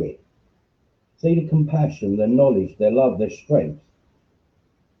they do it. See the compassion, their knowledge, their love, their strength.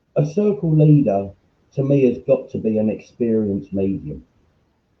 A circle leader, to me, has got to be an experienced medium.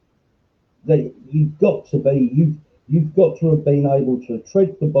 That you've got to have been able to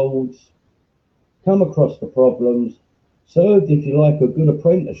tread the boards, come across the problems, served, if you like, a good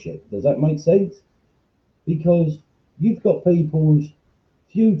apprenticeship. Does that make sense? Because you've got people's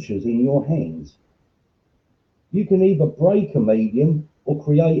futures in your hands. You can either break a medium or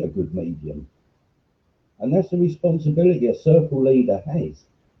create a good medium. And that's the responsibility a circle leader has.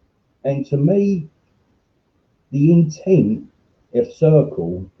 And to me, the intent of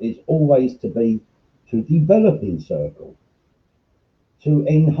circle is always to be to develop in circle, to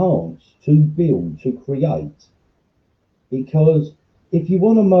enhance, to build, to create. Because if you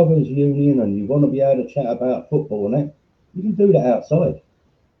want a mothers' union and you want to be able to chat about football and that, you can do that outside.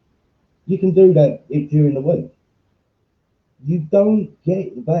 You can do that during the week. You don't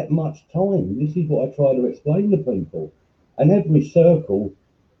get that much time. This is what I try to explain to people. An average circle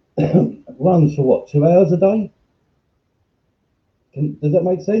runs for what, 2 hours a day? Does that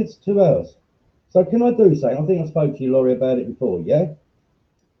make sense? 2 hours. So can I do something? I think I spoke to you, Laurie, about it before, yeah?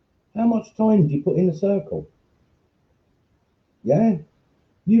 How much time do you put in a circle? Yeah?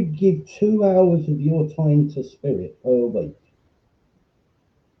 You give 2 hours of your time to spirit per week.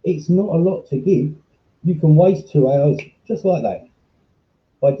 It's not a lot to give. You can waste 2 hours just like that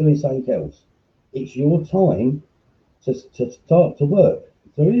by doing something else. It's your time to start to work.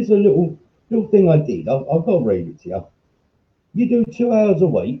 So here's a little thing I did. I've got to read it to you. You do 2 hours a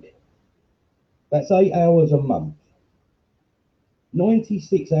week. That's 8 hours a month.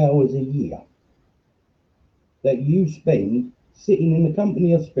 96 hours a year that you spend sitting in the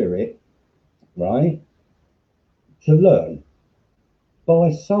company of spirit, right, to learn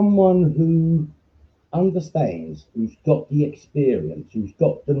by someone who understands, who's got the experience, who's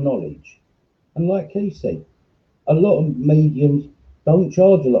got the knowledge. And like he said, a lot of mediums don't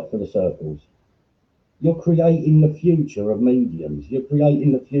charge a lot for the circles. You're creating the future of mediums. You're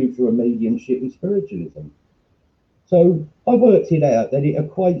creating the future of mediumship and spiritualism. So I worked it out that it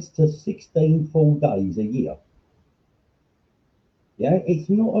equates to 16 full days a year. Yeah, it's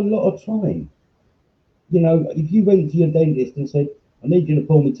not a lot of time. You know, if you went to your dentist and said, I need you to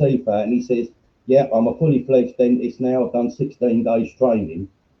pull my teeth out, and he says, yeah, I'm a fully fledged dentist now, I've done 16 days training,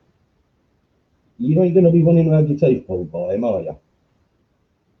 you ain't going to be wanting to have your teeth pulled by him, are you?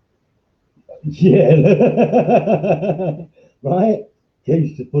 Yeah. Right?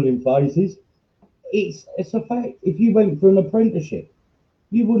 Keith's just pulling faces. it's a fact. If you went for an apprenticeship,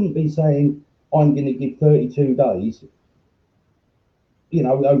 you wouldn't be saying, I'm going to give 32 days, you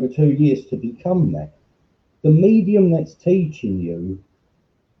know, over 2 years to become that. The medium that's teaching you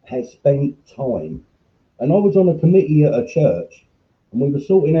has spent time. And I was on a committee at a church, and we were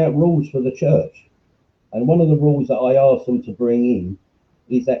sorting out rules for the church. And one of the rules that I asked them to bring in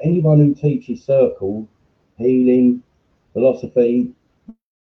is that anyone who teaches circle, healing, philosophy.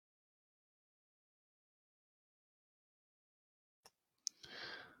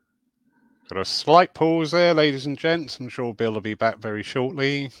 Got a slight pause there, ladies and gents. I'm sure Bill will be back very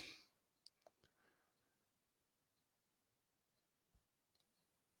shortly.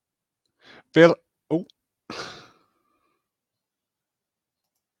 Bill, oh.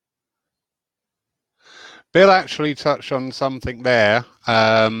 Bill actually touched on something there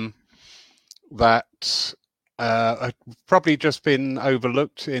that had probably just been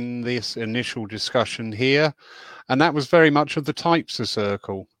overlooked in this initial discussion here. And that was very much of the types of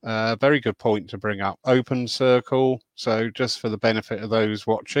circle. Very good point to bring up. Open circle. So just for the benefit of those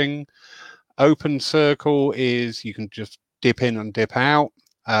watching, open circle is you can just dip in and dip out.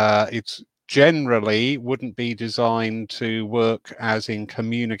 It's generally wouldn't be designed to work as in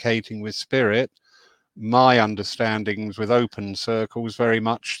communicating with spirit. My understandings with open circles very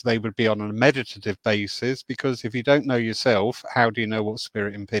much they would be on a meditative basis, because if you don't know yourself, how do you know what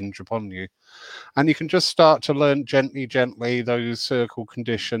spirit impinge upon you? And you can just start to learn gently those circle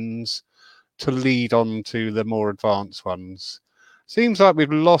conditions to lead on to the more advanced ones. Seems like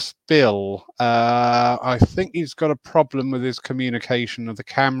we've lost Bill. I think he's got a problem with his communication of the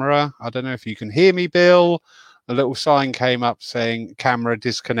camera. I don't know if you can hear me, Bill. A little sign came up saying camera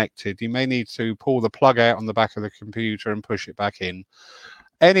disconnected. You may need to pull the plug out on the back of the computer and push it back in.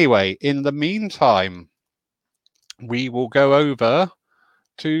 Anyway, in the meantime, we will go over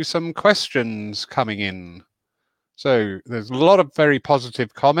to some questions coming in. So there's a lot of very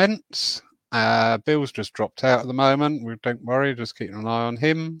positive comments. Bill's just dropped out at the moment. Don't worry, just keeping an eye on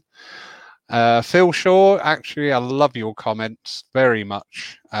him. Phil Shaw, actually, I love your comments very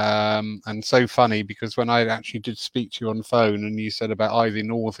much. And so funny because when I actually did speak to you on the phone and you said about Ivy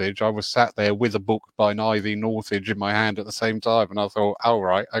Northridge, I was sat there with a book by Ivy Northridge in my hand at the same time. And I thought, oh,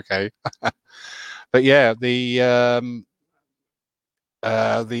 right, okay. But yeah, the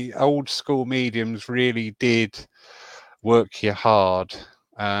old school mediums really did work you hard,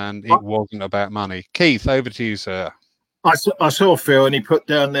 and it wasn't about money. Keith, over to you, sir. I saw Phil, and he put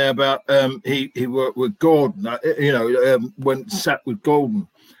down there about he worked with Gordon, when sat with Gordon,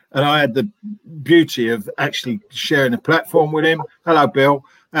 and I had the beauty of actually sharing a platform with him. Hello, Bill.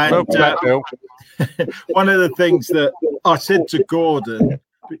 And Bill. One of the things that I said to Gordon,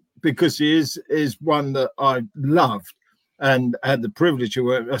 because he is one that I loved and had the privilege of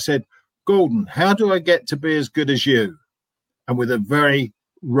working, I said, Gordon, how do I get to be as good as you? And with a very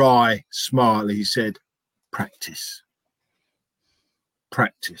wry smile, he said, practice.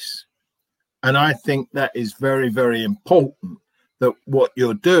 And I think that is very, very important, that what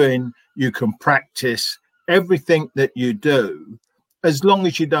you're doing, you can practice everything that you do, as long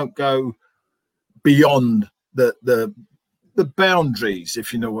as you don't go beyond the boundaries,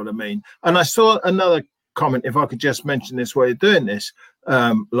 if you know what I mean. And I saw another comment, if I could just mention this while you're doing this,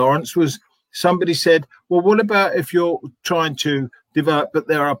 Lawrence, was somebody said, well, what about if you're trying to develop, but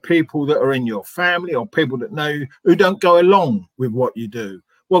there are people that are in your family or people that know you who don't go along with what you do?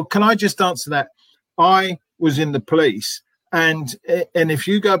 Well, can I just answer that? I was in the police, and if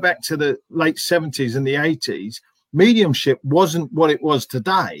you go back to the late 70s and the 80s, mediumship wasn't what it was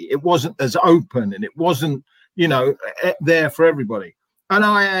today. It wasn't as open, and it wasn't, there for everybody. And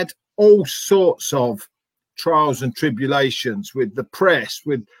I had all sorts of trials and tribulations with the press,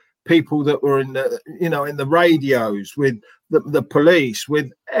 with people that were in the, in the radios, with the police,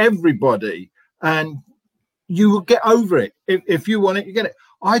 with everybody. And you will get over it. If you want it, you get it.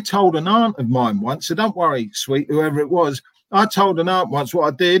 I told an aunt of mine once, so don't worry, sweet, whoever it was. I told an aunt once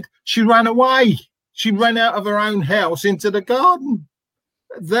what I did. She ran away. She ran out of her own house into the garden.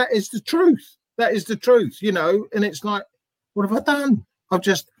 That is the truth. That is the truth, and it's like, what have I done? I've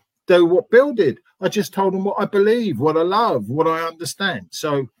just done what Bill did. I just told him what I believe, what I love, what I understand.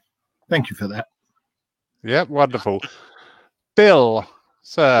 So thank you for that. Yeah, wonderful. Bill,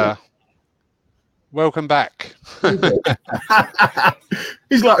 sir, welcome back.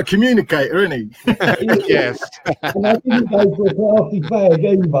 He's like a communicator, isn't he? Yes. And I didn't go for a crafty bag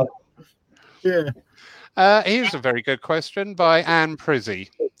either. Yeah. Here's a very good question by Anne Prizzy.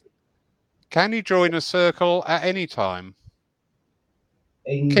 Can you join a circle at any time?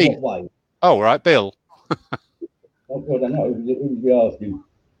 In Keith. what way? Oh, right, Bill. I don't know. Who's we asking?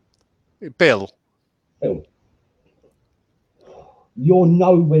 Bill. Phil, you'll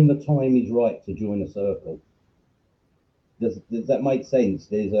know when the time is right to join a circle. Does that make sense?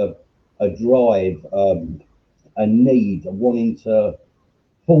 There's a drive, a need, a wanting to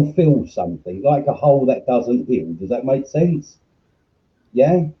fulfill something, like a hole that doesn't heal. Does that make sense?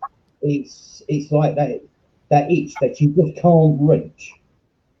 Yeah, it's like that itch that you just can't reach.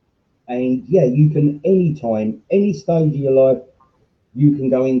 And yeah, you can anytime, any stage of your life, you can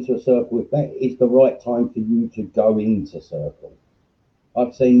go into a circle. If that is the right time for you to go into circle.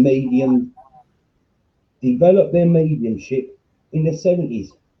 I've seen mediums develop their mediumship in the 70s.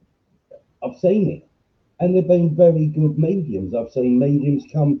 I've seen it. And they've been very good mediums. I've seen mediums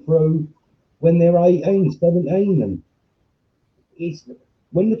come through when they're 18, 17. And it's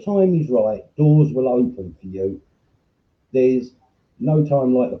when the time is right, doors will open for you. There's no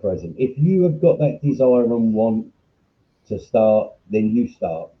time like the present. If you have got that desire and want to start, then you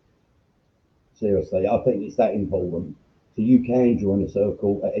start. Seriously, I think it's that important. So you can join a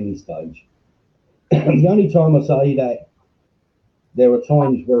circle at any stage. The only time I say that there are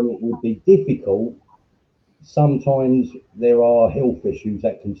times where it would be difficult, sometimes there are health issues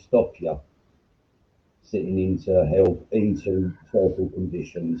that can stop you sitting into circle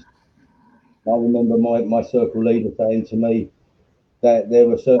conditions. I remember my circle leader saying to me that there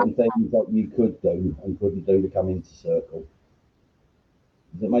were certain things that you could do and couldn't do to come into circle.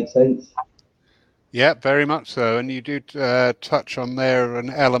 Does it make sense? Yeah, very much so. And you do touch on there an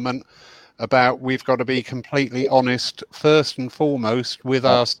element about we've got to be completely honest first and foremost with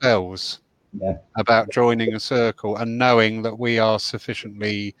ourselves about joining a circle and knowing that we are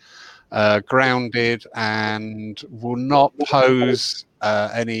sufficiently grounded and will not pose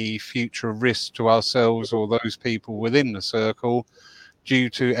any future risk to ourselves or those people within the circle due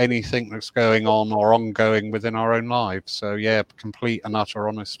to anything that's going on or ongoing within our own lives. So yeah, complete and utter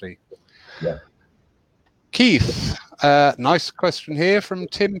honesty. Yeah. Keith, nice question here from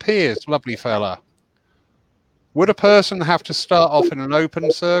Tim Pierce, lovely fella. Would a person have to start off in an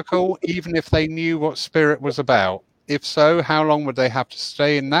open circle even if they knew what spirit was about? If so, how long would they have to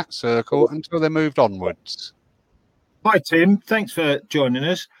stay in that circle until they moved onwards? Hi, Tim. Thanks for joining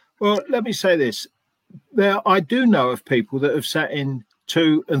us. Well, let me say this. I do know of people that have sat in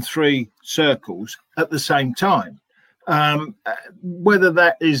 2 and 3 circles at the same time. Whether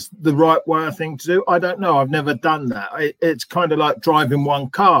that is the right way I think to do, I don't know. I've never done that. It's kind of like driving one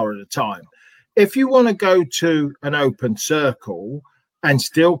car at a time. If you want to go to an open circle and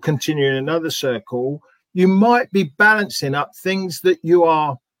still continue in another circle, you might be balancing up things that you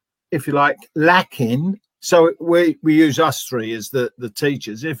are, if you like, lacking. So we use us 3 as the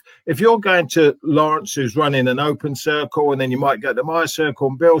teachers. If you're going to Lawrence, who's running an open circle, and then you might go to my circle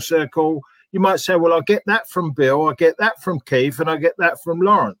and Bill's circle, you might say, well, I'll get that from Bill, I get that from Keith, and I get that from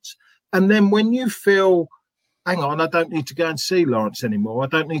Lawrence. And then when you feel, hang on, I don't need to go and see Lawrence anymore, I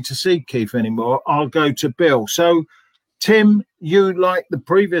don't need to see Keith anymore, I'll go to Bill. So, Tim, you, like the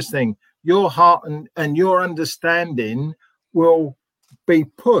previous thing, your heart and your understanding will be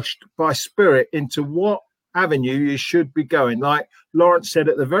pushed by spirit into what avenue you should be going. Like Lawrence said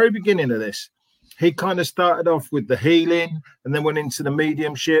at the very beginning of this, he kind of started off with the healing and then went into the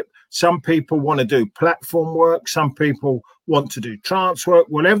mediumship. Some people want to do platform work. Some people want to do trance work,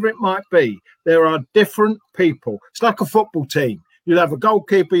 whatever it might be. There are different people. It's like a football team. You'll have a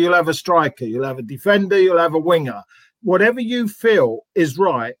goalkeeper, you'll have a striker, you'll have a defender, you'll have a winger. Whatever you feel is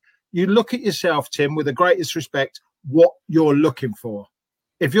right, you look at yourself, Tim, with the greatest respect, what you're looking for.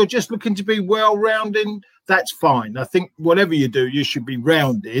 If you're just looking to be well-rounded, that's fine. I think whatever you do, you should be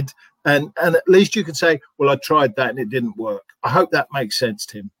rounded. And at least you can say, well, I tried that and it didn't work. I hope that makes sense,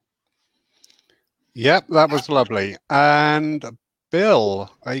 Tim. Yep, that was lovely. And Bill,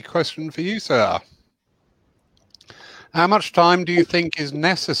 a question for you, sir. How much time do you think is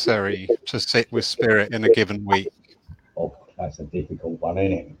necessary to sit with spirit in a given week? Oh, that's a difficult one,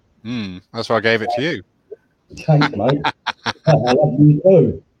 isn't it? That's why I gave it to you. Thanks, mate. I love you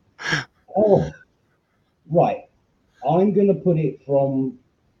too. Oh, right. I'm going to put it from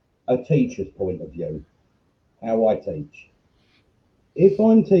a teacher's point of view, how I teach. If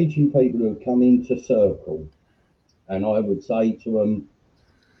I'm teaching people who have come into circle, and I would say to them,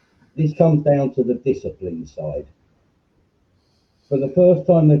 this comes down to the discipline side. For the first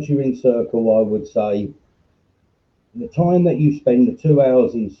time that you're in circle, I would say the time that you spend, the 2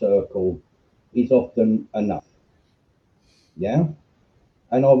 hours in circle, is often enough. Yeah?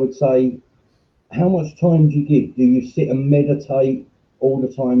 And I would say, how much time do you give? Do you sit and meditate all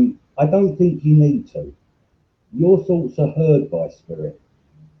the time? I don't think you need to. Your thoughts are heard by spirit,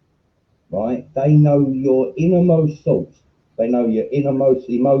 right? They know your innermost thoughts. They know your innermost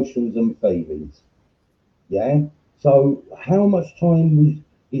emotions and feelings. Yeah. So how much time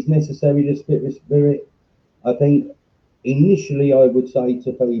is necessary to sit with spirit? I think initially I would say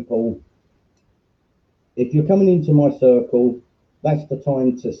to people, if you're coming into my circle, that's the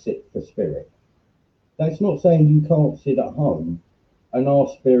time to sit for spirit. That's not saying you can't sit at home and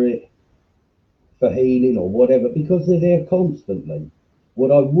ask spirit for healing or whatever, because they're there constantly.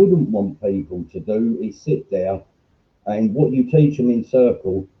 What I wouldn't want people to do is sit there and what you teach them in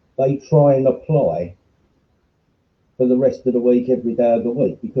circle, they try and apply for the rest of the week, every day of the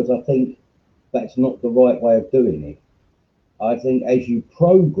week, because I think that's not the right way of doing it. I think as you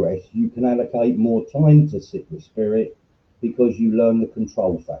progress, you can allocate more time to sit with spirit because you learn the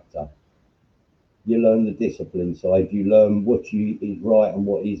control factor. You learn the discipline side. You learn what is right and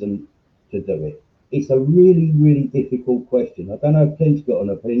what isn't to do it. It's a really, really difficult question. I don't know if Keith's got an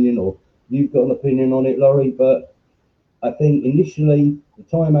opinion or you've got an opinion on it, Laurie, but I think initially the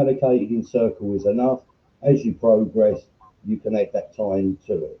time allocated in circle is enough. As you progress, you can add that time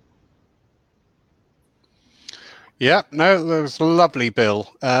to it. Yeah, no, that was lovely, Bill.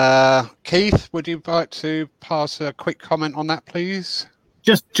 Keith, would you like to pass a quick comment on that, please?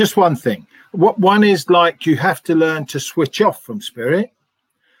 Just one thing. One is like you have to learn to switch off from spirit.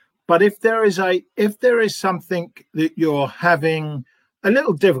 But if there is something that you're having a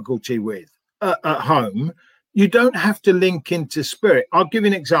little difficulty with at home, you don't have to link into spirit. I'll give you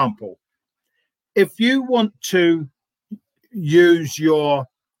an example. If you want to use your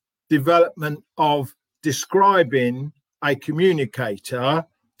development of describing a communicator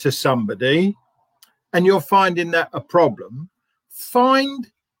to somebody and you're finding that a problem, find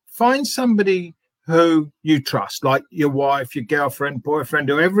somebody who you trust, like your wife, your girlfriend, boyfriend,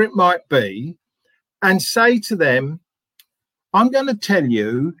 whoever it might be, and say to them, I'm going to tell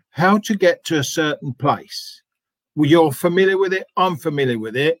you how to get to a certain place. Well, you're familiar with it, I'm familiar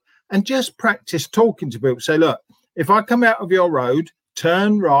with it, and just practice talking to people. Say, look, if I come out of your road,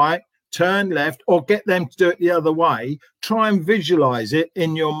 turn right, turn left, or get them to do it the other way, try and visualize it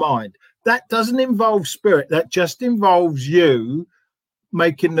in your mind. That doesn't involve spirit. That just involves you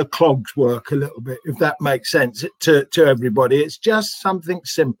making the clogs work a little bit, if that makes sense to everybody. It's just something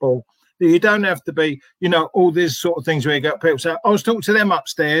simple. You don't have to be, all these sort of things where you get people say, I was talking to them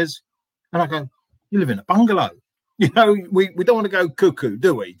upstairs. And I go, you live in a bungalow. We don't want to go cuckoo,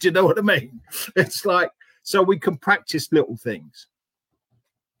 do we? Do you know what I mean? It's like, so we can practice little things.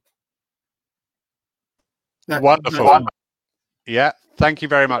 Wonderful. Yeah, thank you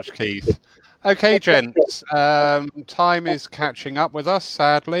very much, Keith. Okay, gents, time is catching up with us,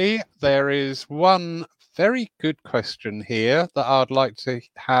 sadly. There is one very good question here that I'd like to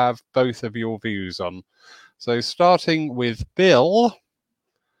have both of your views on. So starting with Bill,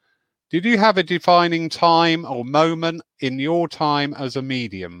 did you have a defining time or moment in your time as a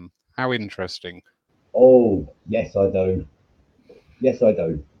medium? How interesting. Oh, yes, I do. Yes, I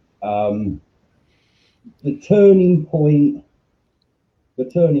do. The turning point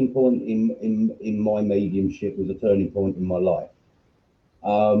in my mediumship was a turning point in my life.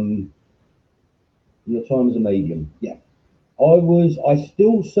 Your time as a medium, yeah. I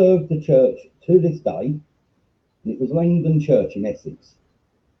still serve the church to this day. It was Langdon Church in Essex.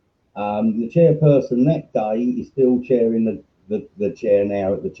 The chairperson that day is still chairing the chair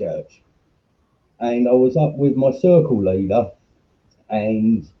now at the church. And I was up with my circle leader,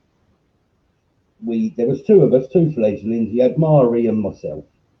 and there was two of us, two fledglings. You had Mari and myself,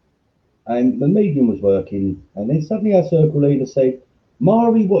 and the medium was working. And then suddenly our circle leader said,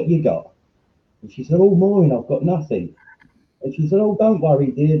 "Mari, what you got?" And she said, "Oh, Maureen, I've got nothing." And she said, "Oh, don't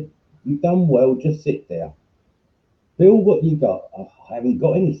worry, dear. You've done well. Just sit there. Bill, what you got?" "Oh, I haven't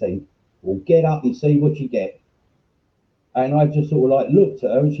got anything." "Well, get up and see what you get." And I just sort of like looked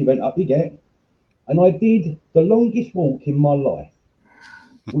at her, and she went, "Up you get." And I did the longest walk in my life,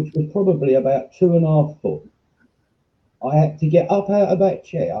 which was probably about 2.5 foot. I had to get up out of that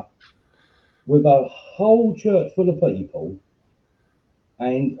chair with a whole church full of people,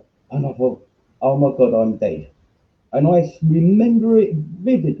 and I thought, oh my God, I'm dead. And I remember it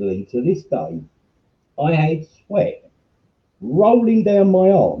vividly to this day. I had sweat rolling down my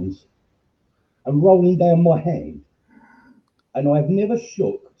arms and rolling down my hand, and I've never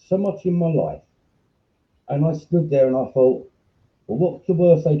shook so much in my life. And I stood there and I thought, well, what's the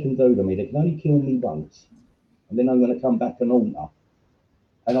worst they can do to me? They can only kill me once, and then I'm going to come back and alter.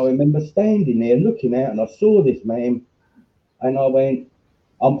 And I remember standing there looking out, and I saw this man, and I went,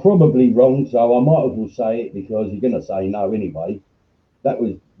 I'm probably wrong, so I might as well say it because you're going to say no anyway. That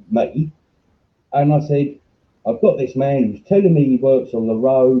was me. And I said, I've got this man who's telling me he works on the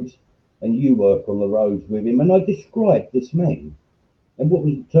roads, and you work on the roads with him. And I described this man, and what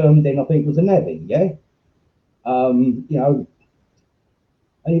was termed then, I think, was a navvy, yeah? You know,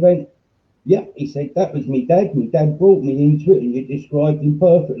 and he went, yeah, he said, that was me dad. My dad brought me into it and you described him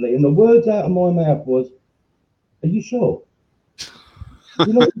perfectly. And the words out of my mouth was, are you sure?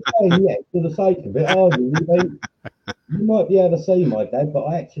 You're not saying yes for the sake of it, are you? You might be able to see my dad, but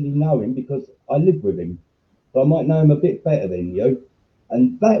I actually know him because I live with him. So I might know him a bit better than you.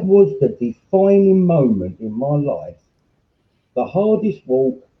 And that was the defining moment in my life. The hardest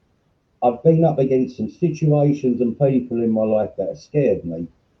walk. I've been up against some situations and people in my life that have scared me.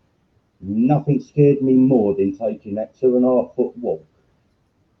 Nothing scared me more than taking that 2.5 foot walk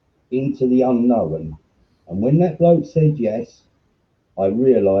into the unknown. And when that bloke said yes, I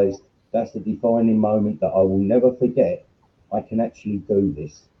realised that's the defining moment that I will never forget. I can actually do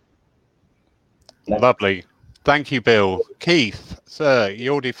this. Lovely. Thank you, Bill. Keith, sir,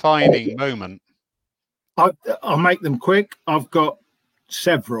 your defining moment. I'll make them quick. I've got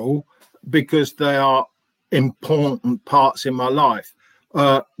several because they are important parts in my life.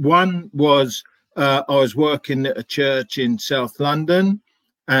 One was I was working at a church in South London,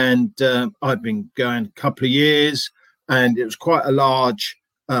 and I'd been going a couple of years, and it was quite a large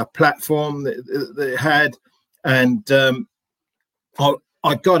platform that it had. And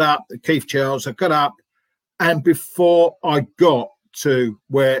I got up, Keith Charles, I got up, and before I got to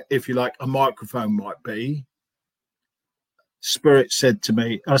where, if you like, a microphone might be, Spirit said to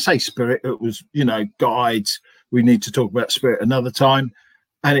me, I say Spirit, it was, guides. We need to talk about Spirit another time.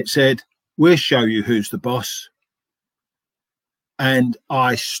 And it said, we'll show you who's the boss. And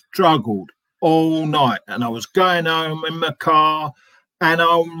I struggled all night. And I was going home in my car and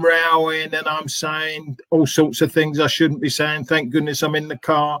I'm rowing and I'm saying all sorts of things I shouldn't be saying. Thank goodness I'm in the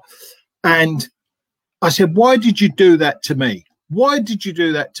car. And I said, why did you do that to me? Why did you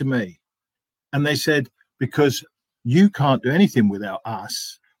do that to me? And they said, because you can't do anything without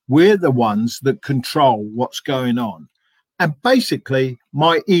us. We're the ones that control what's going on. And basically,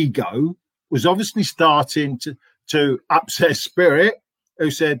 my ego was obviously starting to upset Spirit,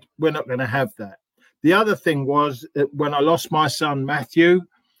 who said, we're not going to have that. The other thing was when I lost my son, Matthew,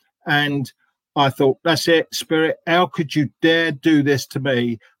 and I thought, that's it, Spirit, how could you dare do this to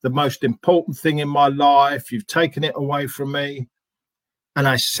me? The most important thing in my life, you've taken it away from me. And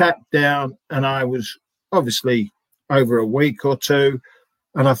I sat down and I was obviously over a week or two.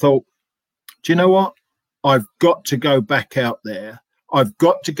 And I thought, do you know what? I've got to go back out there. I've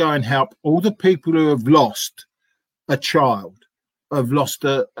got to go and help all the people who have lost a child, have lost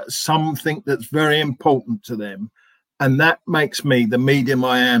something that's very important to them. And that makes me the medium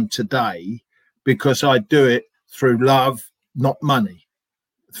I am today, because I do it through love, not money,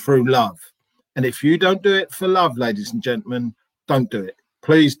 through love. And if you don't do it for love, ladies and gentlemen, don't do it.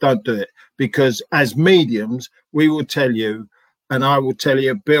 Please don't do it, because as mediums, we will tell you, and I will tell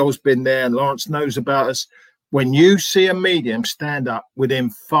you, Bill's been there, Lawrence knows about us. When you see a medium stand up within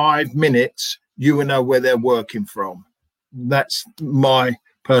 5 minutes, you will know where they're working from. That's my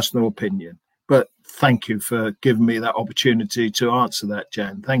personal opinion. But thank you for giving me that opportunity to answer that,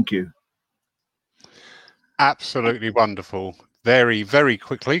 Jan. Thank you. Absolutely wonderful. Very, very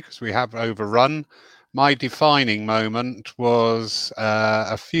quickly, because we have overrun. My defining moment was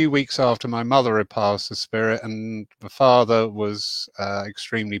a few weeks after my mother had passed the Spirit, and the father was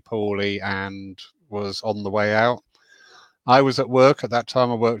extremely poorly and was on the way out. I was at work at that time.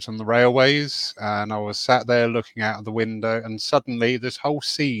 I worked on the railways, and I was sat there looking out of the window, and suddenly this whole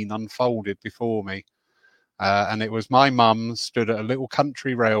scene unfolded before me. And it was my mum stood at a little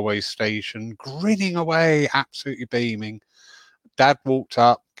country railway station, grinning away, absolutely beaming. Dad walked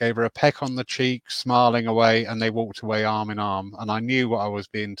up, gave her a peck on the cheek, smiling away, and they walked away arm in arm. And I knew what I was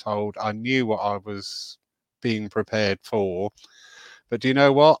being told. I knew what I was being prepared for. But do you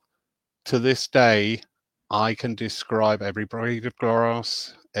know what? To this day, I can describe every blade of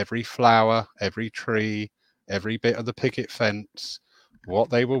grass, every flower, every tree, every bit of the picket fence, what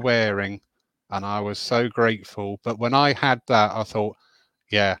they were wearing. And I was so grateful. But when I had that, I thought,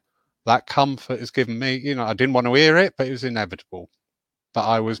 yeah, that comfort has given me, I didn't want to hear it, but it was inevitable. But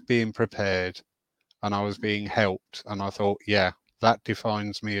I was being prepared and I was being helped. And I thought, yeah, that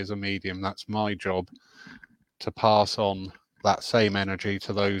defines me as a medium. That's my job, to pass on that same energy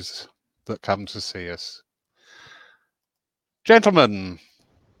to those that come to see us. Gentlemen,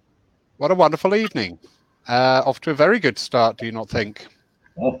 what a wonderful evening. Off to a very good start, do you not think?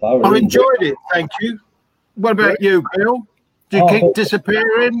 I enjoyed it, thank you. What about you, Bill? Do you keep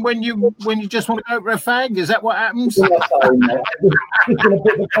disappearing when you just want to go for a fag? Is that what happens? Just going to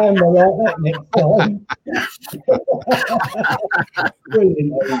put the camera like that next time.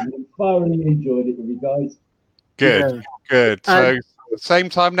 Brilliant. Thoroughly enjoyed it with you guys. Good. So same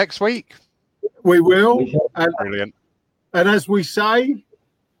time next week. We will. We shall. Brilliant. And as we say,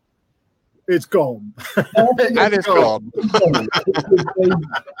 it's gone. And it's gone.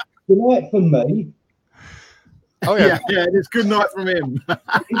 Good night from me. Oh, Yeah, yeah. yeah, it's good night from him.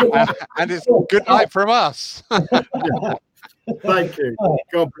 And it's good night from us. Thank you.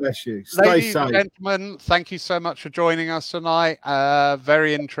 God bless you. Stay Ladies safe. and gentlemen, thank you so much for joining us tonight.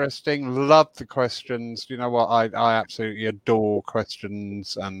 Very interesting. Love the questions. You know what? I absolutely adore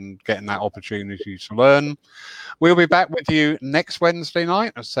questions and getting that opportunity to learn. We'll be back with you next Wednesday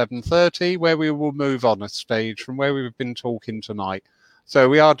night at 7:30, where we will move on a stage from where we've been talking tonight. So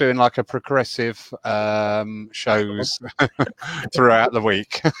we are doing like a progressive shows throughout the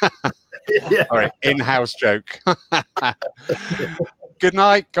week. Yeah. Sorry, in-house joke. Good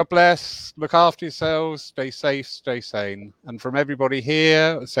night. God bless. Look after yourselves. Stay safe. Stay sane. And from everybody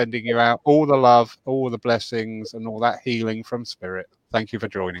here, sending you out all the love, all the blessings, and all that healing from spirit. Thank you for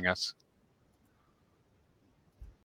joining us.